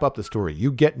don't wrap up the story.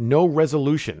 You get no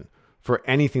resolution for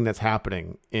anything that's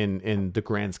happening in the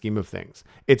grand scheme of things.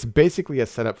 It's basically a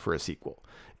setup for a sequel.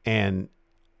 And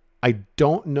I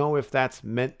don't know if that's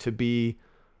meant to be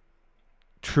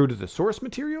true to the source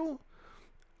material,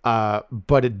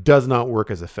 but it does not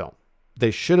work as a film.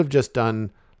 They should have just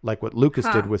done like what Lucas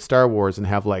did with Star Wars and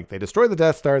have like, they destroy the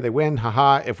Death Star, they win,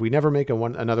 haha. If we never make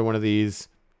another one of these,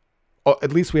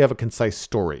 at least we have a concise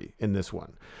story in this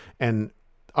one. And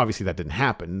obviously that didn't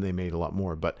happen. They made a lot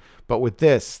more, but with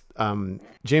this,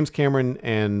 James Cameron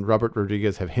and Robert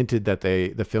Rodriguez have hinted that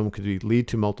the film could lead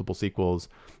to multiple sequels.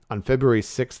 On February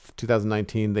 6th,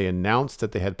 2019, they announced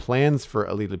that they had plans for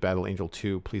Alita Battle Angel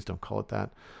 2. Please don't call it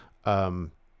that. And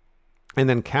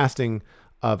then casting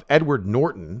of Edward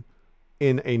Norton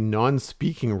in a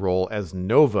non-speaking role as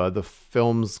Nova, the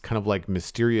film's kind of like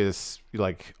mysterious,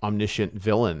 like omniscient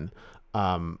villain,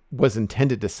 was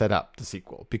intended to set up the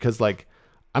sequel, because like,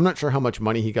 I'm not sure how much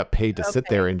money he got paid to sit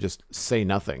there and just say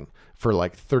nothing for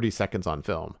like 30 seconds on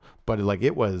film. But like,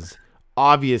 it was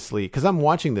obviously, because I'm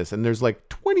watching this and there's like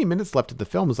 20 minutes left of the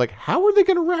film. It's like, how are they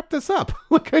going to wrap this up?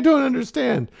 Like, I don't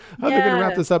understand how they're going to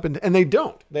wrap this up. And they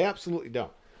don't. They absolutely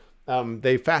don't.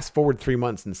 They fast forward 3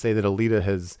 months and say that Alita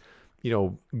has,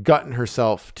 gotten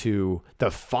herself to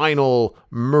the final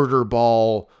murder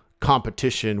ball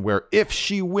competition where if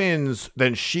she wins,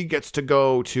 then she gets to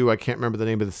go to, I can't remember the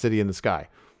name of the city in the sky.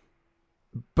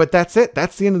 But that's it.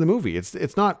 That's the end of the movie.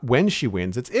 It's not when she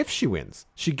wins. It's if she wins.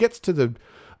 She gets to the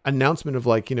announcement of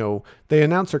like, they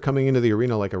announce her coming into the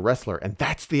arena like a wrestler, and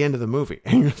that's the end of the movie.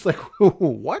 And you're just like,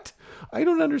 what? I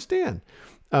don't understand.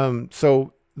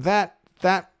 So that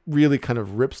really kind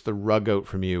of rips the rug out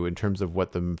from you in terms of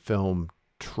what the film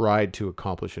tried to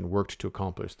accomplish and worked to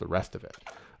accomplish the rest of it.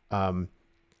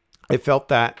 I felt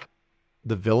that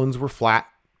the villains were flat.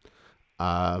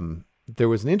 There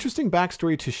was an interesting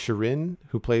backstory to Shirin,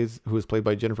 who was played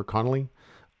by Jennifer Connelly.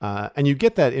 And you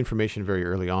get that information very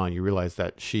early on. You realize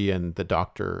that she and the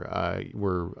doctor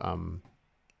were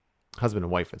husband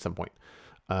and wife at some point.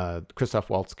 Christoph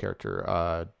Waltz's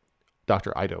character,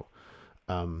 Dr. Ido,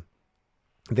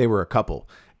 they were a couple,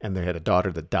 and they had a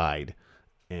daughter that died.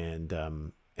 And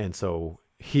so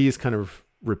he's kind of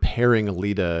repairing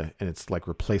Alita, and it's like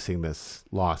replacing this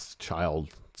lost child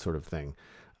sort of thing.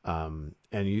 And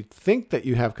you think that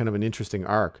you have kind of an interesting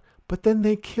arc, but then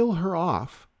they kill her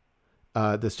off.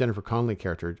 This Jennifer Connelly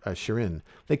character, Shirin,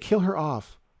 they kill her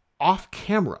off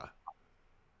camera.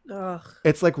 Ugh.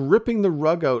 It's like ripping the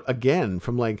rug out again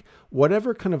from like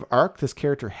whatever kind of arc this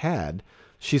character had.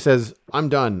 She says, I'm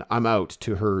done, I'm out,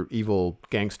 to her evil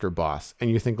gangster boss.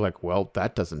 And you think like, well,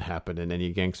 that doesn't happen in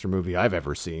any gangster movie I've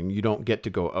ever seen. You don't get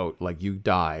to go out, like you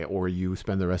die or you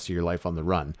spend the rest of your life on the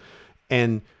run.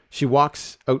 And she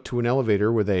walks out to an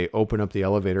elevator where they open up the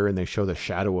elevator and they show the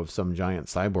shadow of some giant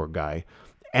cyborg guy.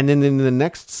 And then in the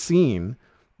next scene,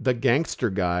 the gangster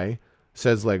guy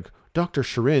says like, Dr.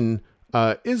 Shirin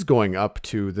is going up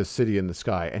to the city in the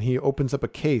sky. And he opens up a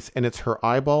case and it's her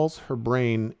eyeballs, her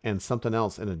brain, and something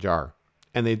else in a jar.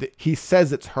 And he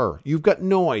says it's her. You've got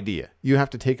no idea. You have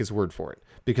to take his word for it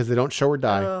because they don't show her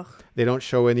die. Ugh. They don't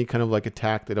show any kind of like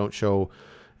attack. They don't show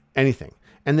anything.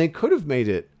 And they could have made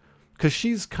it because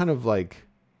she's kind of like,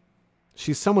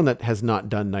 she's someone that has not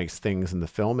done nice things in the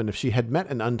film. And if she had met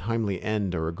an untimely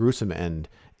end or a gruesome end,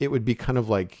 it would be kind of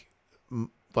like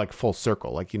full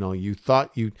circle. Like, you know, you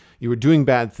thought you were doing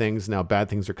bad things. Now bad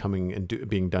things are coming and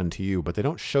being done to you, but they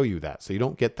don't show you that. So you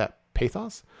don't get that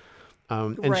pathos.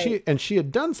 And Right. she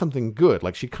had done something good.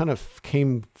 Like she kind of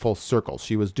came full circle.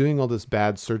 She was doing all this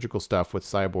bad surgical stuff with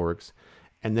cyborgs.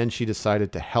 And then she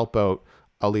decided to help out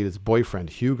Alita's boyfriend,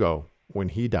 Hugo, when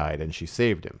he died, and she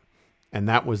saved him. And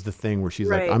that was the thing where she's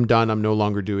like, Right. I'm done. I'm no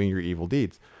longer doing your evil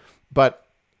deeds. But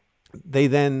they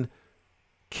then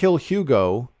kill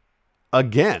Hugo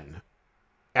again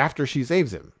after she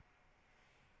saves him.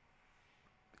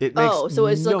 It makes Oh, so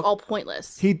it's like no, all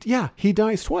pointless. he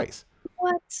dies twice.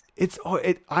 What?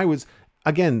 I was,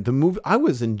 again, the movie, I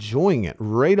was enjoying it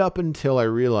right up until I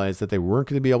realized that they weren't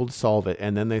going to be able to solve it.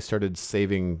 And then they started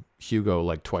saving Hugo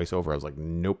like twice over. I was like,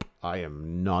 nope, I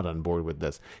am not on board with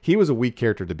this. He was a weak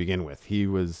character to begin with. He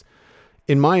was,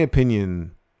 in my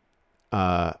opinion,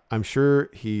 I'm sure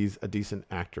he's a decent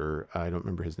actor. I don't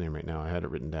remember his name right now. I had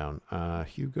it written down.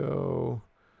 Hugo,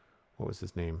 what was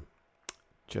his name?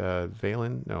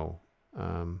 Valen? No,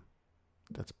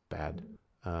 that's bad.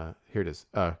 Here it is.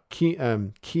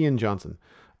 Kean Johnson.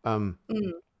 Um,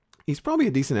 Mm. he's probably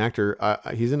a decent actor.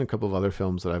 He's in a couple of other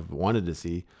films that I've wanted to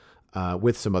see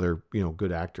with some other, you know,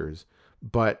 good actors.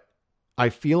 But I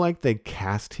feel like they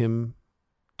cast him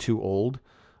too old.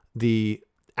 The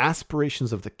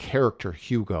aspirations of the character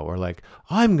Hugo are like,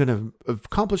 I'm going to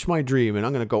accomplish my dream and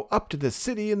I'm going to go up to the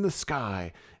city in the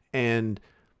sky.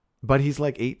 But he's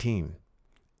like 18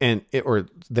 or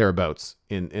thereabouts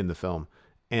in the film.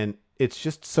 And it's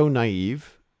just so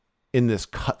naive in this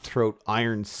cutthroat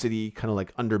Iron City kind of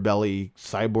like underbelly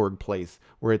cyborg place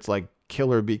where it's like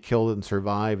kill or be killed and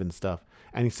survive and stuff.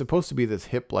 And he's supposed to be this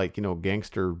hip, like, you know,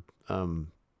 gangster,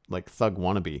 like thug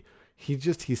wannabe.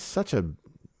 He's such a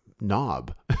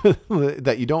knob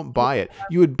that you don't buy it.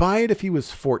 You would buy it if he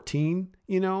was 14,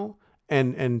 you know,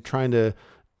 and trying to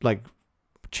like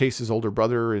chase his older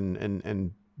brother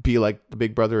and be like the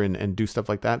big brother and do stuff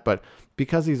like that. But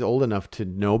because he's old enough to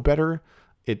know better,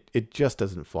 it just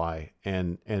doesn't fly.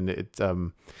 And it's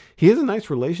he has a nice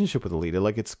relationship with Alita.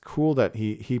 Like it's cool that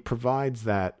he provides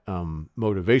that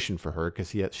motivation for her because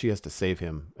she has to save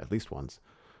him at least once,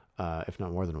 if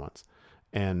not more than once.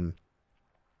 And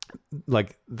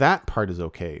like that part is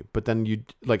okay, but then you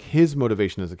like his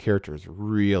motivation as a character is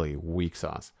really weak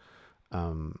sauce.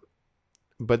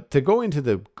 But to go into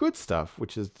the good stuff,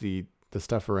 which is the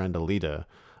stuff around Alita,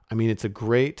 I mean, it's a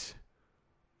great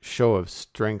show of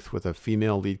strength with a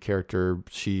female lead character.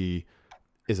 She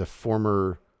is a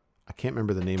former, I can't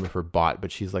remember the name of her bot,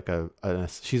 but she's like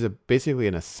she's basically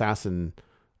an assassin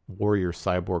warrior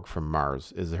cyborg from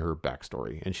Mars is her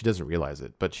backstory, and she doesn't realize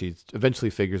it, but she eventually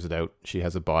figures it out. She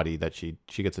has a body that she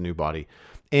gets a new body,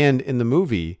 and in the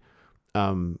movie,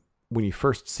 when you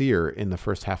first see her in the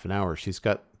first half an hour, she's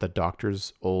got the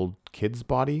doctor's old kid's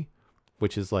body,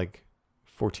 which is like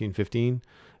 14, 15.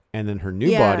 And then her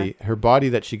new body, her body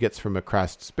that she gets from a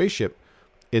crashed spaceship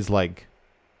is like,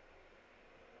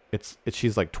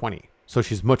 she's like 20. So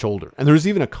she's much older. And there's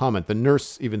even a comment. The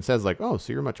nurse even says like, oh,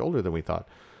 so you're much older than we thought.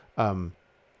 And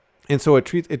so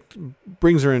it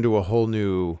brings her into a whole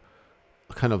new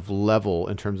kind of level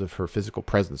in terms of her physical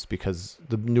presence because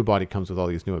the new body comes with all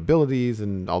these new abilities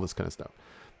and all this kind of stuff.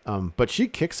 But she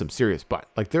kicks some serious butt.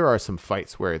 Like there are some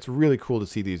fights where it's really cool to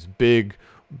see these big,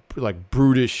 like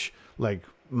brutish, like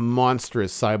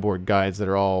monstrous cyborg guys that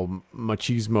are all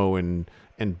machismo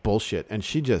and bullshit. And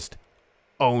she just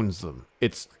owns them.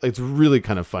 It's really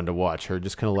kind of fun to watch her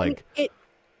just kind of like,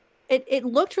 It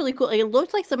looked really cool. Like, it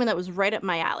looked like something that was right up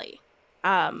my alley.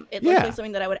 It looked like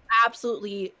something that I would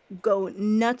absolutely go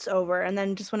nuts over. And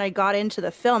then just when I got into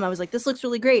the film, I was like, this looks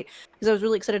really great because I was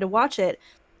really excited to watch it.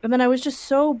 And then I was just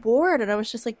so bored and I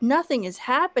was just like, nothing has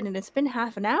happened. And it's been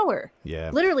half an hour.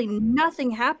 yeah, Literally nothing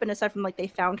happened aside from like they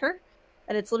found her.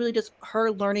 And it's literally just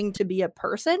her learning to be a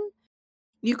person.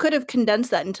 You could have condensed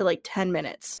that into like 10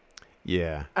 minutes.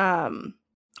 yeah.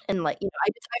 And like, you know,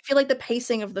 I feel like the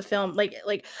pacing of the film,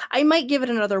 like I might give it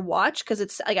another watch because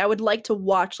it's like I would like to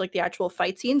watch like the actual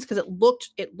fight scenes because it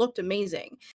looked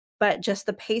amazing, but just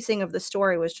the pacing of the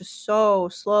story was just so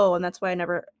slow, and that's why I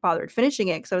never bothered finishing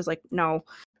it because I was like, no,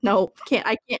 No,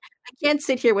 can't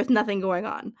sit here with nothing going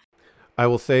on. I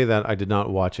will say that I did not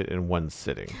watch it in one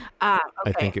sitting. Ah, I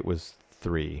okay. think it was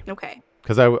three. Okay.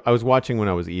 Because I was watching when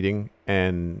I was eating,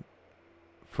 and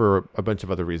for a bunch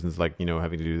of other reasons, like,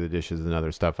 having to do the dishes and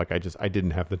other stuff, like I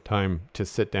didn't have the time to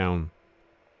sit down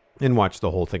and watch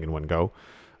the whole thing in one go.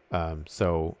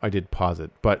 So I did pause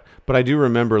it, but I do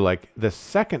remember like the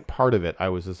second part of it. I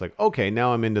was just like, okay,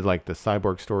 now I'm into like the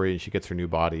cyborg story, and she gets her new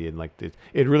body, and like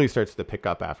it really starts to pick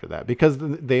up after that because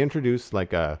they introduce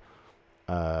like uh,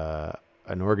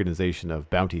 an organization of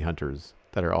bounty hunters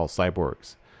that are all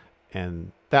cyborgs,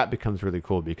 and that becomes really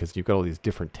cool because you've got all these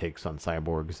different takes on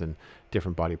cyborgs and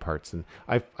different body parts, and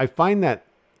I find that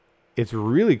it's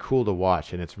really cool to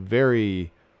watch, and it's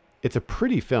a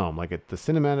pretty film. Like the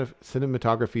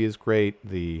cinematography is great.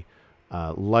 The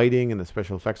lighting and the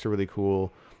special effects are really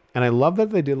cool. And I love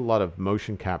that they did a lot of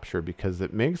motion capture because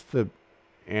it makes the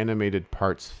animated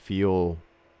parts feel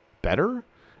better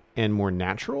and more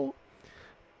natural.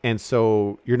 And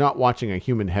so you're not watching a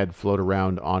human head float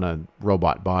around on a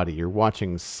robot body. You're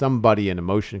watching somebody in a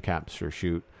motion capture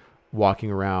shoot walking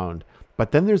around.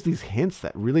 But then there's these hints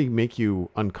that really make you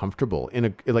uncomfortable in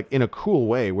a cool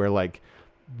way where like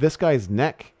this guy's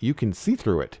neck, you can see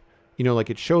through it. Like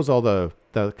it shows all the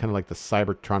kind of like the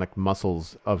cybertronic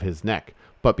muscles of his neck.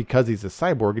 But because he's a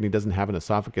cyborg and he doesn't have an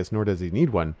esophagus, nor does he need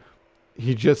one,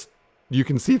 he just you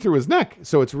can see through his neck.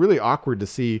 So it's really awkward to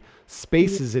see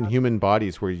spaces in human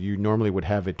bodies where you normally would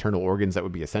have internal organs that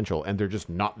would be essential, and they're just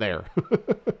not there.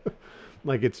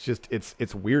 Like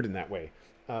it's weird in that way.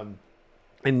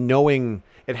 And knowing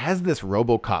it has this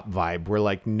RoboCop vibe where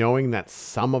like knowing that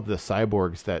some of the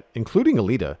cyborgs that, including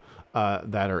Alita,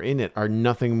 that are in it are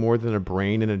nothing more than a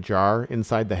brain in a jar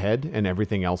inside the head, and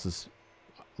everything else is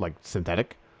like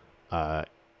synthetic. Uh,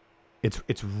 it's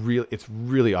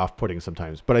really off-putting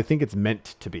sometimes, but I think it's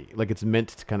meant to be. Like it's meant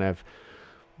to kind of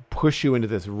push you into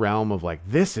this realm of like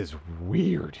this is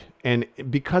weird, and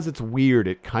because it's weird,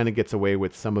 it kind of gets away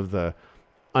with some of the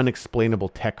unexplainable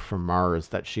tech from Mars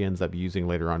that she ends up using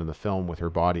later on in the film with her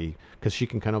body, because she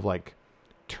can kind of like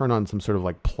turn on some sort of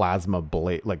like plasma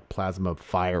blade, like plasma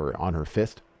fire on her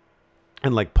fist,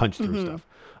 and like punch through stuff.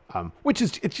 Which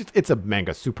is it's a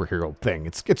manga superhero thing.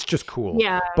 It's just cool.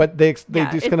 Yeah. But they Yeah.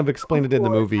 just It's kind of explain so it in the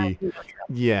cool. movie.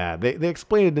 Yeah, they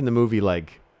explain it in the movie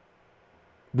like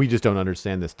we just don't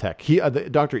understand this tech.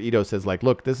 Dr. Ito says like,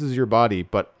 look, this is your body,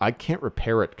 but I can't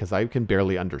repair it because I can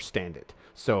barely understand it.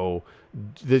 So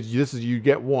this is you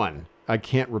get one. I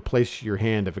can't replace your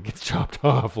hand if it gets chopped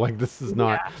off. Like this is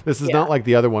not like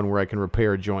the other one where I can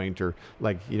repair a joint or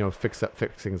like fix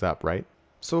things up, right?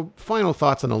 So final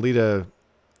thoughts on Alita.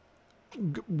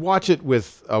 Watch it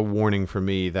with a warning for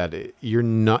me that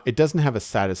it doesn't have a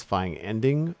satisfying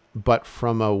ending, but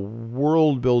from a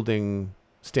world building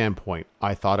standpoint,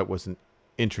 I thought it was an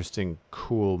interesting,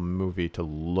 cool movie to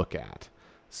look at.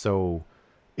 So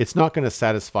it's not going to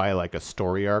satisfy like a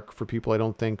story arc for people, I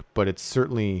don't think, but it's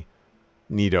certainly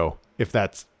neato. If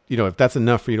that's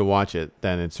enough for you to watch it,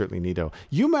 then it's certainly neato.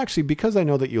 You actually, because I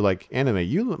know that you like anime,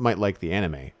 you might like the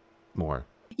anime more.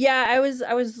 Yeah, I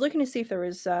was looking to see if there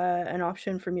was an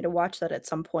option for me to watch that at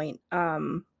some point.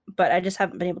 But I just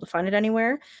haven't been able to find it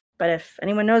anywhere. But if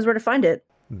anyone knows where to find it,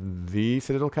 The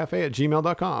Citadel Cafe at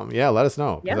gmail.com. Yeah, let us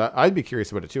know, yeah. because I'd be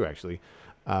curious about it too, actually.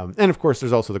 And of course,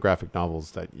 there's also the graphic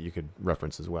novels that you could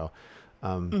reference as well.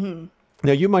 Hmm.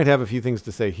 Now, you might have a few things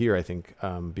to say here, I think,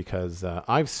 because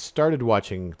I've started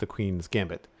watching The Queen's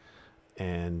Gambit.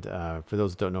 And for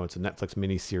those that don't know, it's a Netflix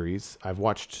miniseries. I've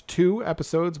watched 2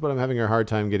 episodes, but I'm having a hard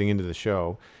time getting into the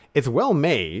show. It's well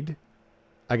made.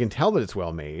 I can tell that it's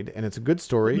well made, and it's a good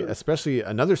story, Hmm. especially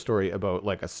another story about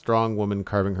like a strong woman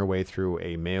carving her way through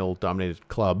a male-dominated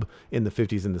club in the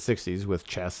 50s and the 60s with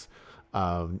chess.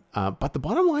 But the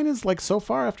bottom line is, like, so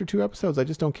far after 2 episodes, I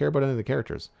just don't care about any of the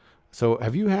characters. So,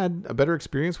 have you had a better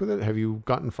experience with it? Have you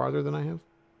gotten farther than I have?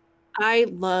 I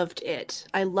loved it.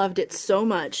 I loved it so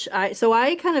much. I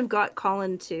kind of got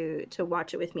Colin to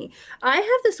watch it with me. I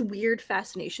have this weird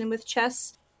fascination with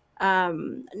chess.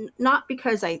 Not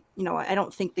because I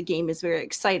don't think the game is very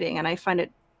exciting and I find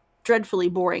it dreadfully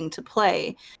boring to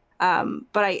play.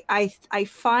 But I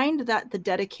find that the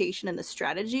dedication and the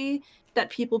strategy that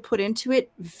people put into it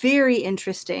very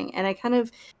interesting. And I kind of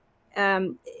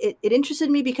it interested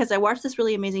me because I watched this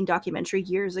really amazing documentary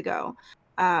years ago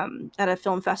at a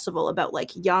film festival about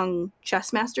like young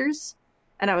chess masters,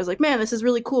 and I was like, man, this is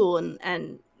really cool, and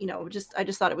I just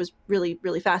thought it was really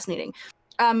really fascinating.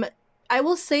 Um, I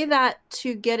will say that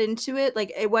to get into it,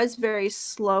 like it was very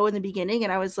slow in the beginning,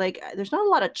 and I was like, there's not a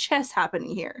lot of chess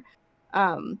happening here.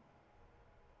 Um,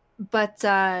 but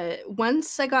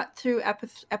once I got through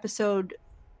episode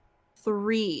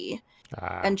 3,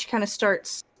 Ah, and she kind of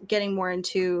starts getting more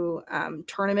into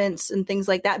tournaments and things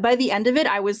like that. By the end of it,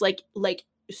 I was like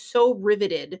so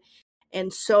riveted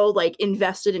and so like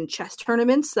invested in chess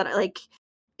tournaments that I like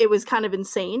it was kind of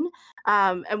insane.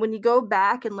 And when you go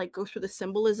back and like go through the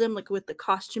symbolism, like with the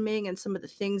costuming and some of the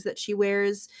things that she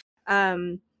wears,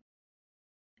 um,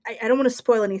 I don't want to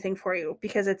spoil anything for you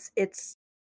because it's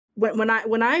when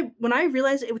I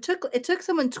realized it took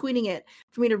someone tweeting it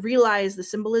for me to realize the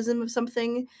symbolism of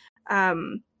something.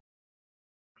 Um,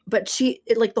 but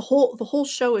like the whole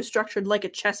show is structured like a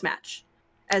chess match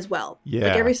as well. Like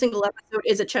yeah. every single episode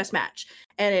is a chess match,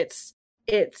 and it's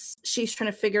she's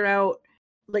trying to figure out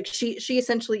like she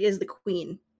essentially is the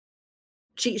queen.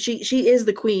 She is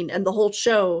the queen, and the whole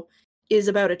show is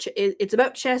about it's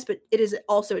about chess, but it is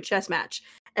also a chess match,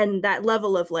 and that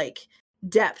level of like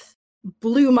depth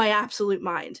blew my absolute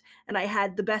mind, and I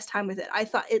had the best time with it. I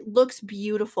thought it looks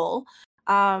beautiful.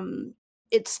 Um,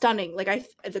 it's stunning. Like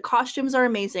the costumes are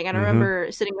amazing, and I Mm-hmm.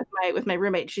 remember sitting with my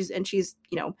roommate. She's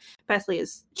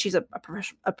Bethley she's a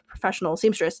professional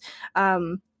seamstress.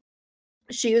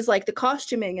 She was like the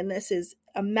costuming in this is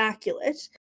immaculate.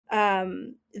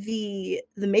 The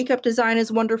makeup design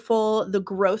is wonderful. The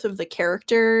growth of the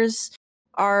characters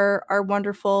are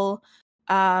wonderful.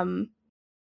 um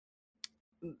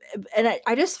and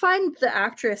I just find the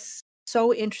actress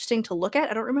so interesting to look at.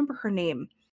 I don't remember her name.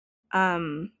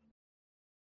 um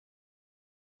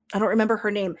I don't remember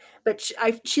her name, but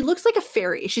she looks like a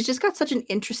fairy. She's just got such an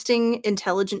interesting,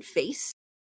 intelligent face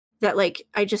that like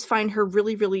I just find her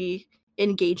really, really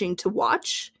engaging to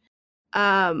watch.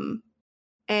 Um,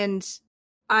 and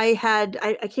I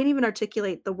can't even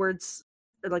articulate the words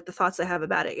or like the thoughts I have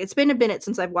about it. It's been a minute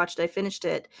since I've watched it. I finished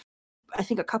it, I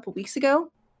think, a couple weeks ago.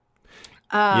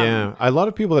 Um, Yeah, a lot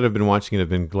of people that have been watching it have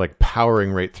been like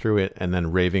powering right through it and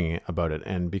then raving about it.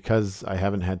 And because I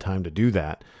haven't had time to do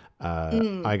that,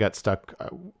 mm, I got stuck.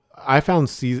 I found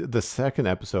the second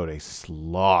episode a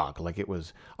slog. Like it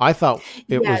was, I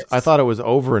yes. thought it was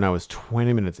over, and I was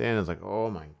 20 minutes in. I was like, oh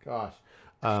my gosh.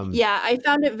 Um, Yeah, I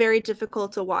found it very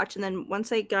difficult to watch, and then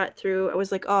once I got through, I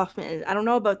was like, "Oh man, I don't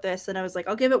know about this." And I was like,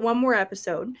 "I'll give it one more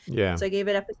episode." yeah. So I gave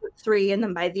it episode 3, and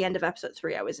then by the end of episode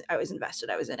 3, I was invested.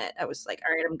 I was in it. I was like,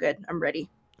 "All right, I'm good. I'm ready."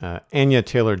 Anya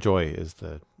Taylor Joy is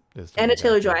the Anna lead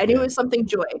Taylor-Joy. actor. I knew it Yeah, was something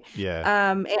Joy. yeah.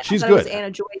 I She's thought it was good. Anna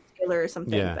Joy Taylor or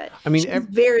something, Yeah, but I mean, she's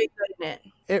very good in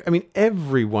it. I mean,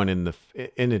 everyone in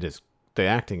it is the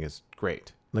acting is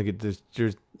great. Like there's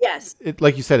Yes.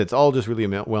 like you said, it's all just really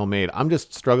well made. I'm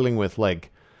just struggling with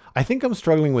I think I'm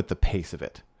struggling with the pace of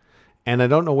it, and I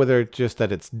don't know whether it's just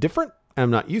that it's different and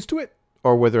I'm not used to it,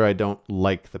 or whether I don't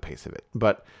like the pace of it.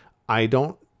 But I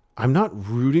don't. I'm not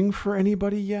rooting for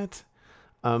anybody yet.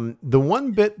 The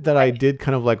one bit that I Right. did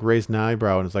kind of like raise an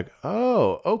eyebrow and was like,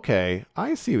 oh, okay,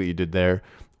 I see what you did there,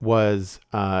 was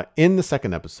in the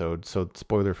second episode. So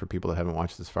spoiler for people that haven't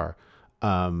watched this far.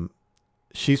 Um,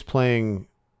 she's playing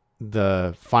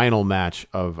the final match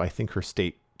of, I think, her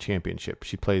state championship.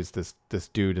 She plays this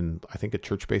dude in, I think, a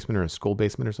church basement or a school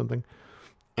basement or something.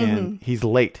 And Hmm. he's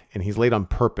late on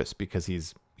purpose because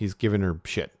he's giving her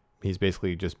shit. He's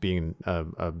basically just being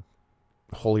a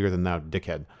holier than thou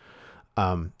dickhead.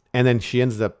 And then she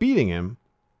ends up beating him,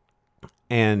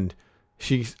 and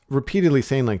she's repeatedly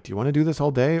saying, like, do you want to do this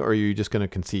all day, or are you just going to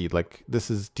concede? Like,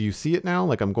 do you see it now?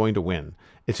 Like, I'm going to win.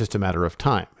 It's just a matter of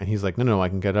time. And he's like, no, I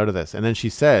can get out of this. And then she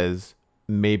says,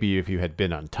 maybe if you had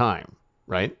been on time,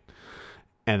 right?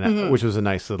 And Hmm. which was a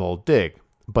nice little dig.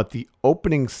 But the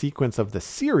opening sequence of the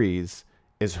series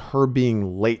is her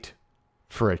being late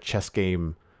for a chess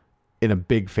game in a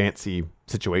big fancy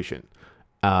situation.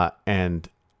 And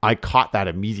I caught that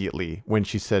immediately when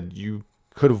she said, you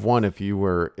could have won if you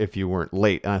weren't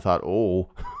late. And I thought, oh,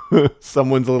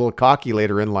 someone's a little cocky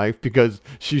later in life because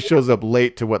she shows up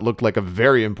late to what looked like a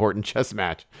very important chess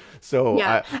match. So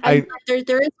Yeah, and I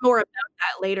there is more about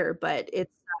that later, but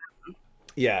it's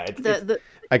yeah, the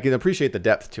I can appreciate the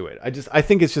depth to it. I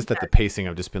think it's just that the pacing,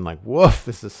 I've just been like, woof,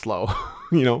 this is slow,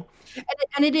 you know?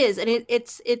 and it is, and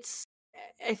it's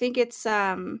I think it's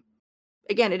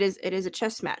again, it is a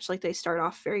chess match. Like they start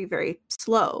off very, very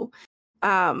slow.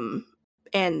 Um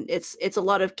and it's a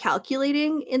lot of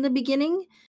calculating in the beginning.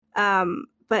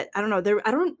 But I don't know,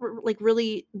 I don't like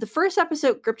really the first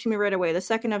episode gripped me right away. The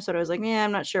second episode I was like, yeah,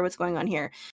 I'm not sure what's going on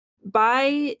here.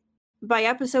 By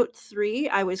episode 3,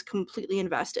 I was completely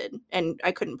invested and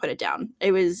I couldn't put it down.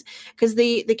 It was because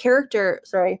the character,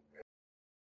 sorry,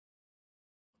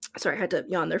 I had to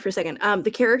yawn there for a second.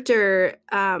 The character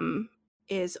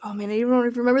is, oh man, I don't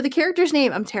even remember the character's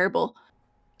name. I'm terrible.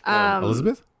 Um,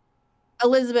 Elizabeth?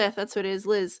 Elizabeth, that's what it is,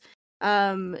 Liz.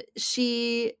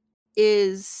 She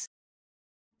is.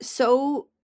 so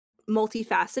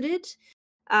multifaceted.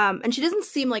 And she doesn't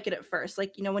seem like it at first.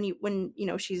 Like, when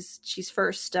she's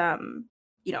first, in,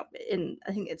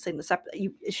 I think it's in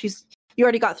the you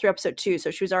already got through episode 2,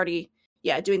 so she was already,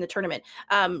 doing the tournament.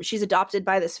 She's adopted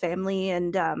by this family,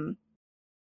 and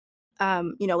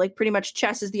like pretty much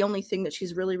chess is the only thing that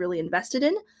she's really, really invested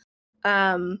in.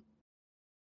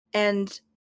 And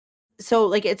so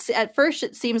like at first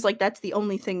it seems like that's the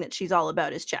only thing that she's all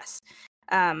about is chess.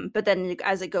 But then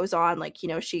as it goes on, like,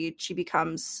 she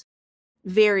becomes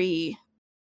very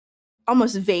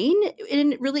almost vain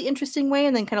in a really interesting way,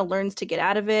 and then kind of learns to get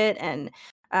out of it. And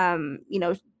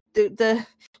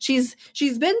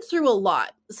she's been through a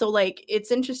lot, so like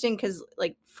it's interesting because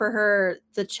like for her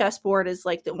the chessboard is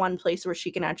like the one place where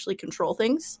she can actually control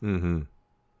things,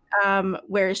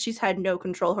 whereas she's had no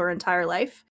control her entire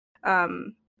life.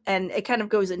 And it kind of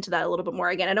goes into that a little bit more.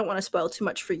 Again, I don't want to spoil too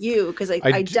much for you because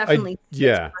I definitely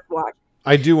watch.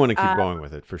 I do want to keep going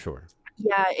with it for sure.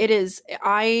 Yeah, it is.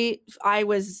 I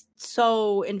was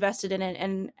so invested in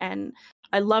it, and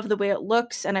I love the way it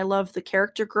looks, and I love the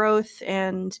character growth,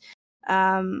 and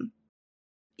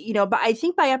but I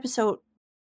think by episode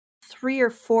 3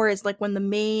 or 4 is like when the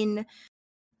main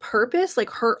purpose, like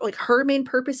her main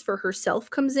purpose for herself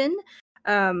comes in.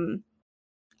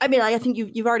 I mean, I think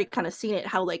you've already kind of seen it,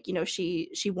 how like,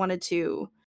 she wanted to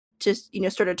just,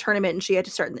 start a tournament, and she had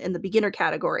to start in the beginner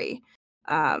category.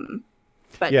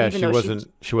 But yeah, even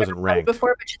she wasn't ranked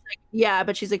before, but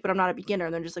she's like, but I'm not a beginner.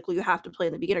 And they're just like, well, you have to play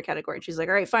in the beginner category. And she's like,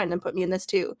 all right, fine, then put me in this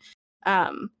too.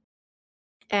 And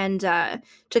to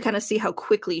kind of see how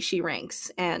quickly she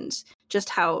ranks, and just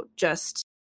how just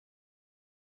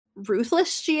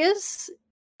ruthless she is,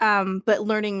 but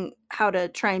learning how to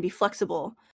try and be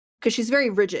flexible, because she's very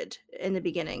rigid in the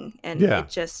beginning, and it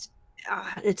just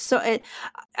I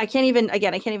can't even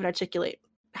articulate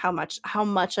how much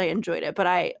I enjoyed it. But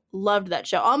I loved that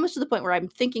show, almost to the point where I'm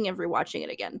thinking of rewatching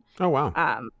it again. Oh wow.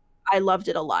 I loved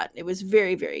it a lot. It was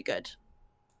very, very good.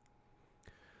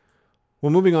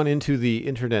 Well, moving on into the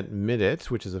Internet Minute,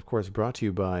 which is, of course, brought to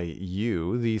you by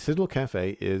you, the Citadel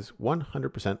Cafe is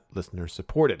 100% listener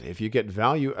supported. If you get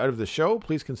value out of the show,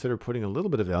 please consider putting a little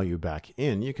bit of value back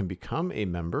in. You can become a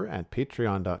member at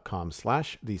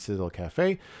patreon.com/the Citadel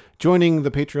Cafe. Joining the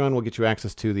Patreon will get you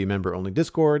access to the member-only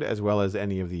Discord, as well as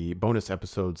any of the bonus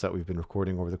episodes that we've been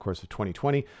recording over the course of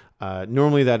 2020.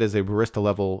 Normally, that is a barista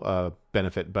level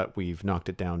benefit, but we've knocked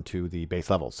it down to the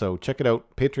base level. So check it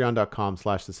out,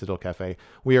 patreon.com/the Citadel Cafe.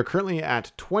 We are currently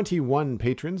at 21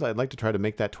 patrons. I'd like to try to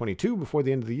make that 22 before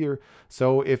the end of the year.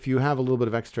 So if you have a little bit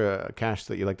of extra cash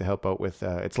that you'd like to help out with,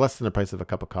 it's less than the price of a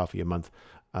cup of coffee a month,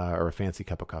 or a fancy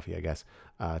cup of coffee, I guess,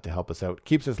 to help us out.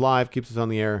 Keeps us live, keeps us on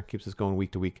the air, keeps us going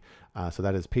week to week. So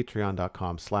that is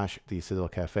patreon.com/the Citadel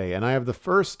Cafe. And I have the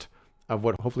first of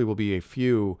what hopefully will be a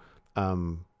few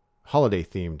holiday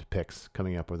themed picks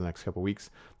coming up over the next couple of weeks.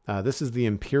 This is the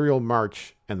Imperial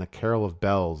March and the Carol of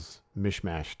Bells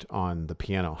mishmashed on the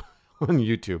piano on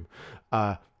YouTube.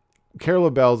 Carol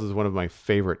of Bells is one of my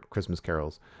favorite Christmas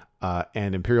carols,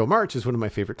 and Imperial March is one of my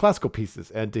favorite classical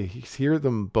pieces. And to hear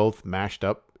them both mashed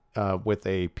up with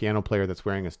a piano player that's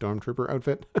wearing a stormtrooper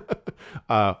outfit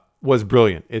was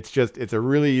brilliant. It's a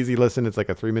really easy listen. It's like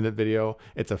a 3-minute video.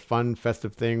 It's a fun,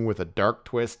 festive thing with a dark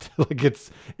twist. Like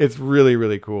it's really,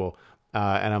 really cool.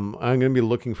 And I'm going to be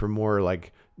looking for more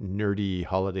like nerdy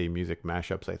holiday music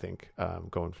mashups, I think,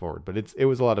 going forward. But it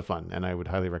was a lot of fun, and I would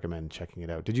highly recommend checking it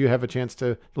out. Did you have a chance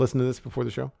to listen to this before the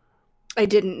show? I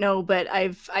didn't know, but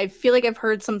I feel like I've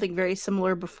heard something very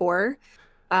similar before.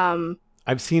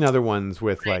 I've seen other ones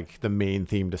with like the main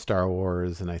theme to Star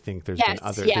Wars, and I think there's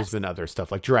been other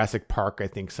stuff like Jurassic Park. I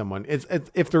think someone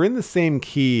if they're in the same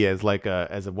key as like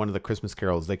one of the Christmas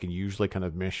carols, they can usually kind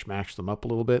of mishmash them up a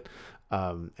little bit.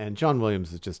 And John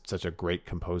Williams is just such a great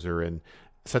composer, and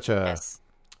such a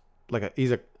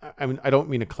I mean, I don't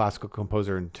mean a classical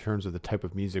composer in terms of the type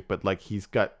of music, but like he's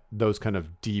got those kind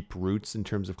of deep roots in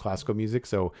terms of classical music.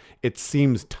 So it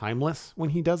seems timeless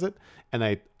when he does it.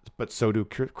 But so do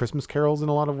Christmas carols in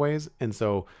a lot of ways. And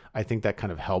so I think that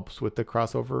kind of helps with the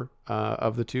crossover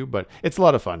of the two, but it's a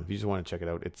lot of fun. If you just want to check it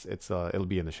out, it'll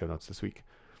be in the show notes this week.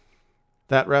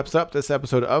 That wraps up this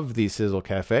episode of the Citadel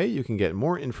Cafe. You can get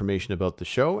more information about the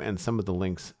show and some of the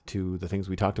links to the things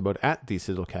we talked about at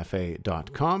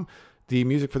thecitadelcafe.com. The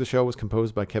music for the show was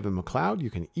composed by Kevin MacLeod. You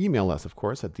can email us, of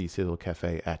course, at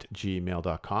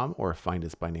thecitadelcafe@gmail.com, or find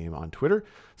us by name on Twitter.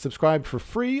 Subscribe for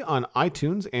free on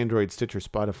iTunes, Android, Stitcher,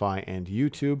 Spotify, and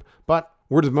YouTube. But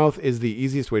word of mouth is the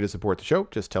easiest way to support the show.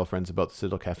 Just tell friends about the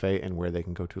Citadel Cafe and where they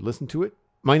can go to listen to it.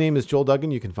 My name is Joel Duggan.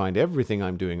 You can find everything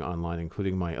I'm doing online,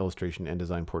 including my illustration and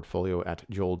design portfolio at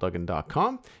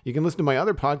joelduggan.com. You can listen to my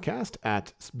other podcast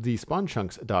at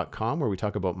thespawnchunks.com, where we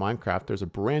talk about Minecraft. There's a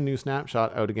brand new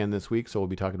snapshot out again this week, so we'll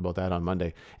be talking about that on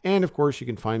Monday. And of course, you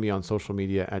can find me on social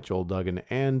media at Joel Duggan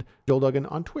and Joel Duggan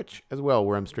on Twitch as well,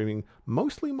 where I'm streaming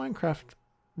mostly Minecraft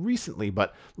recently,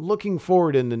 but looking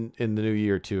forward in the new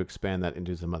year to expand that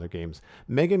into some other games.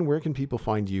 Megan, where can people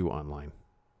find you online?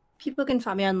 People can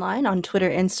find me online on Twitter,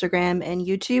 Instagram, and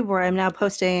YouTube, where I'm now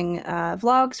posting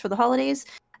vlogs for the holidays,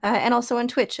 and also on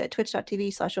Twitch at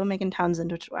twitch.tv/Megan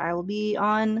which I will be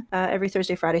on every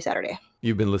Thursday, Friday, Saturday.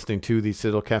 You've been listening to the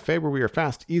Citadel Cafe, where we are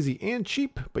fast, easy, and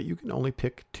cheap, but you can only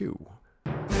pick two.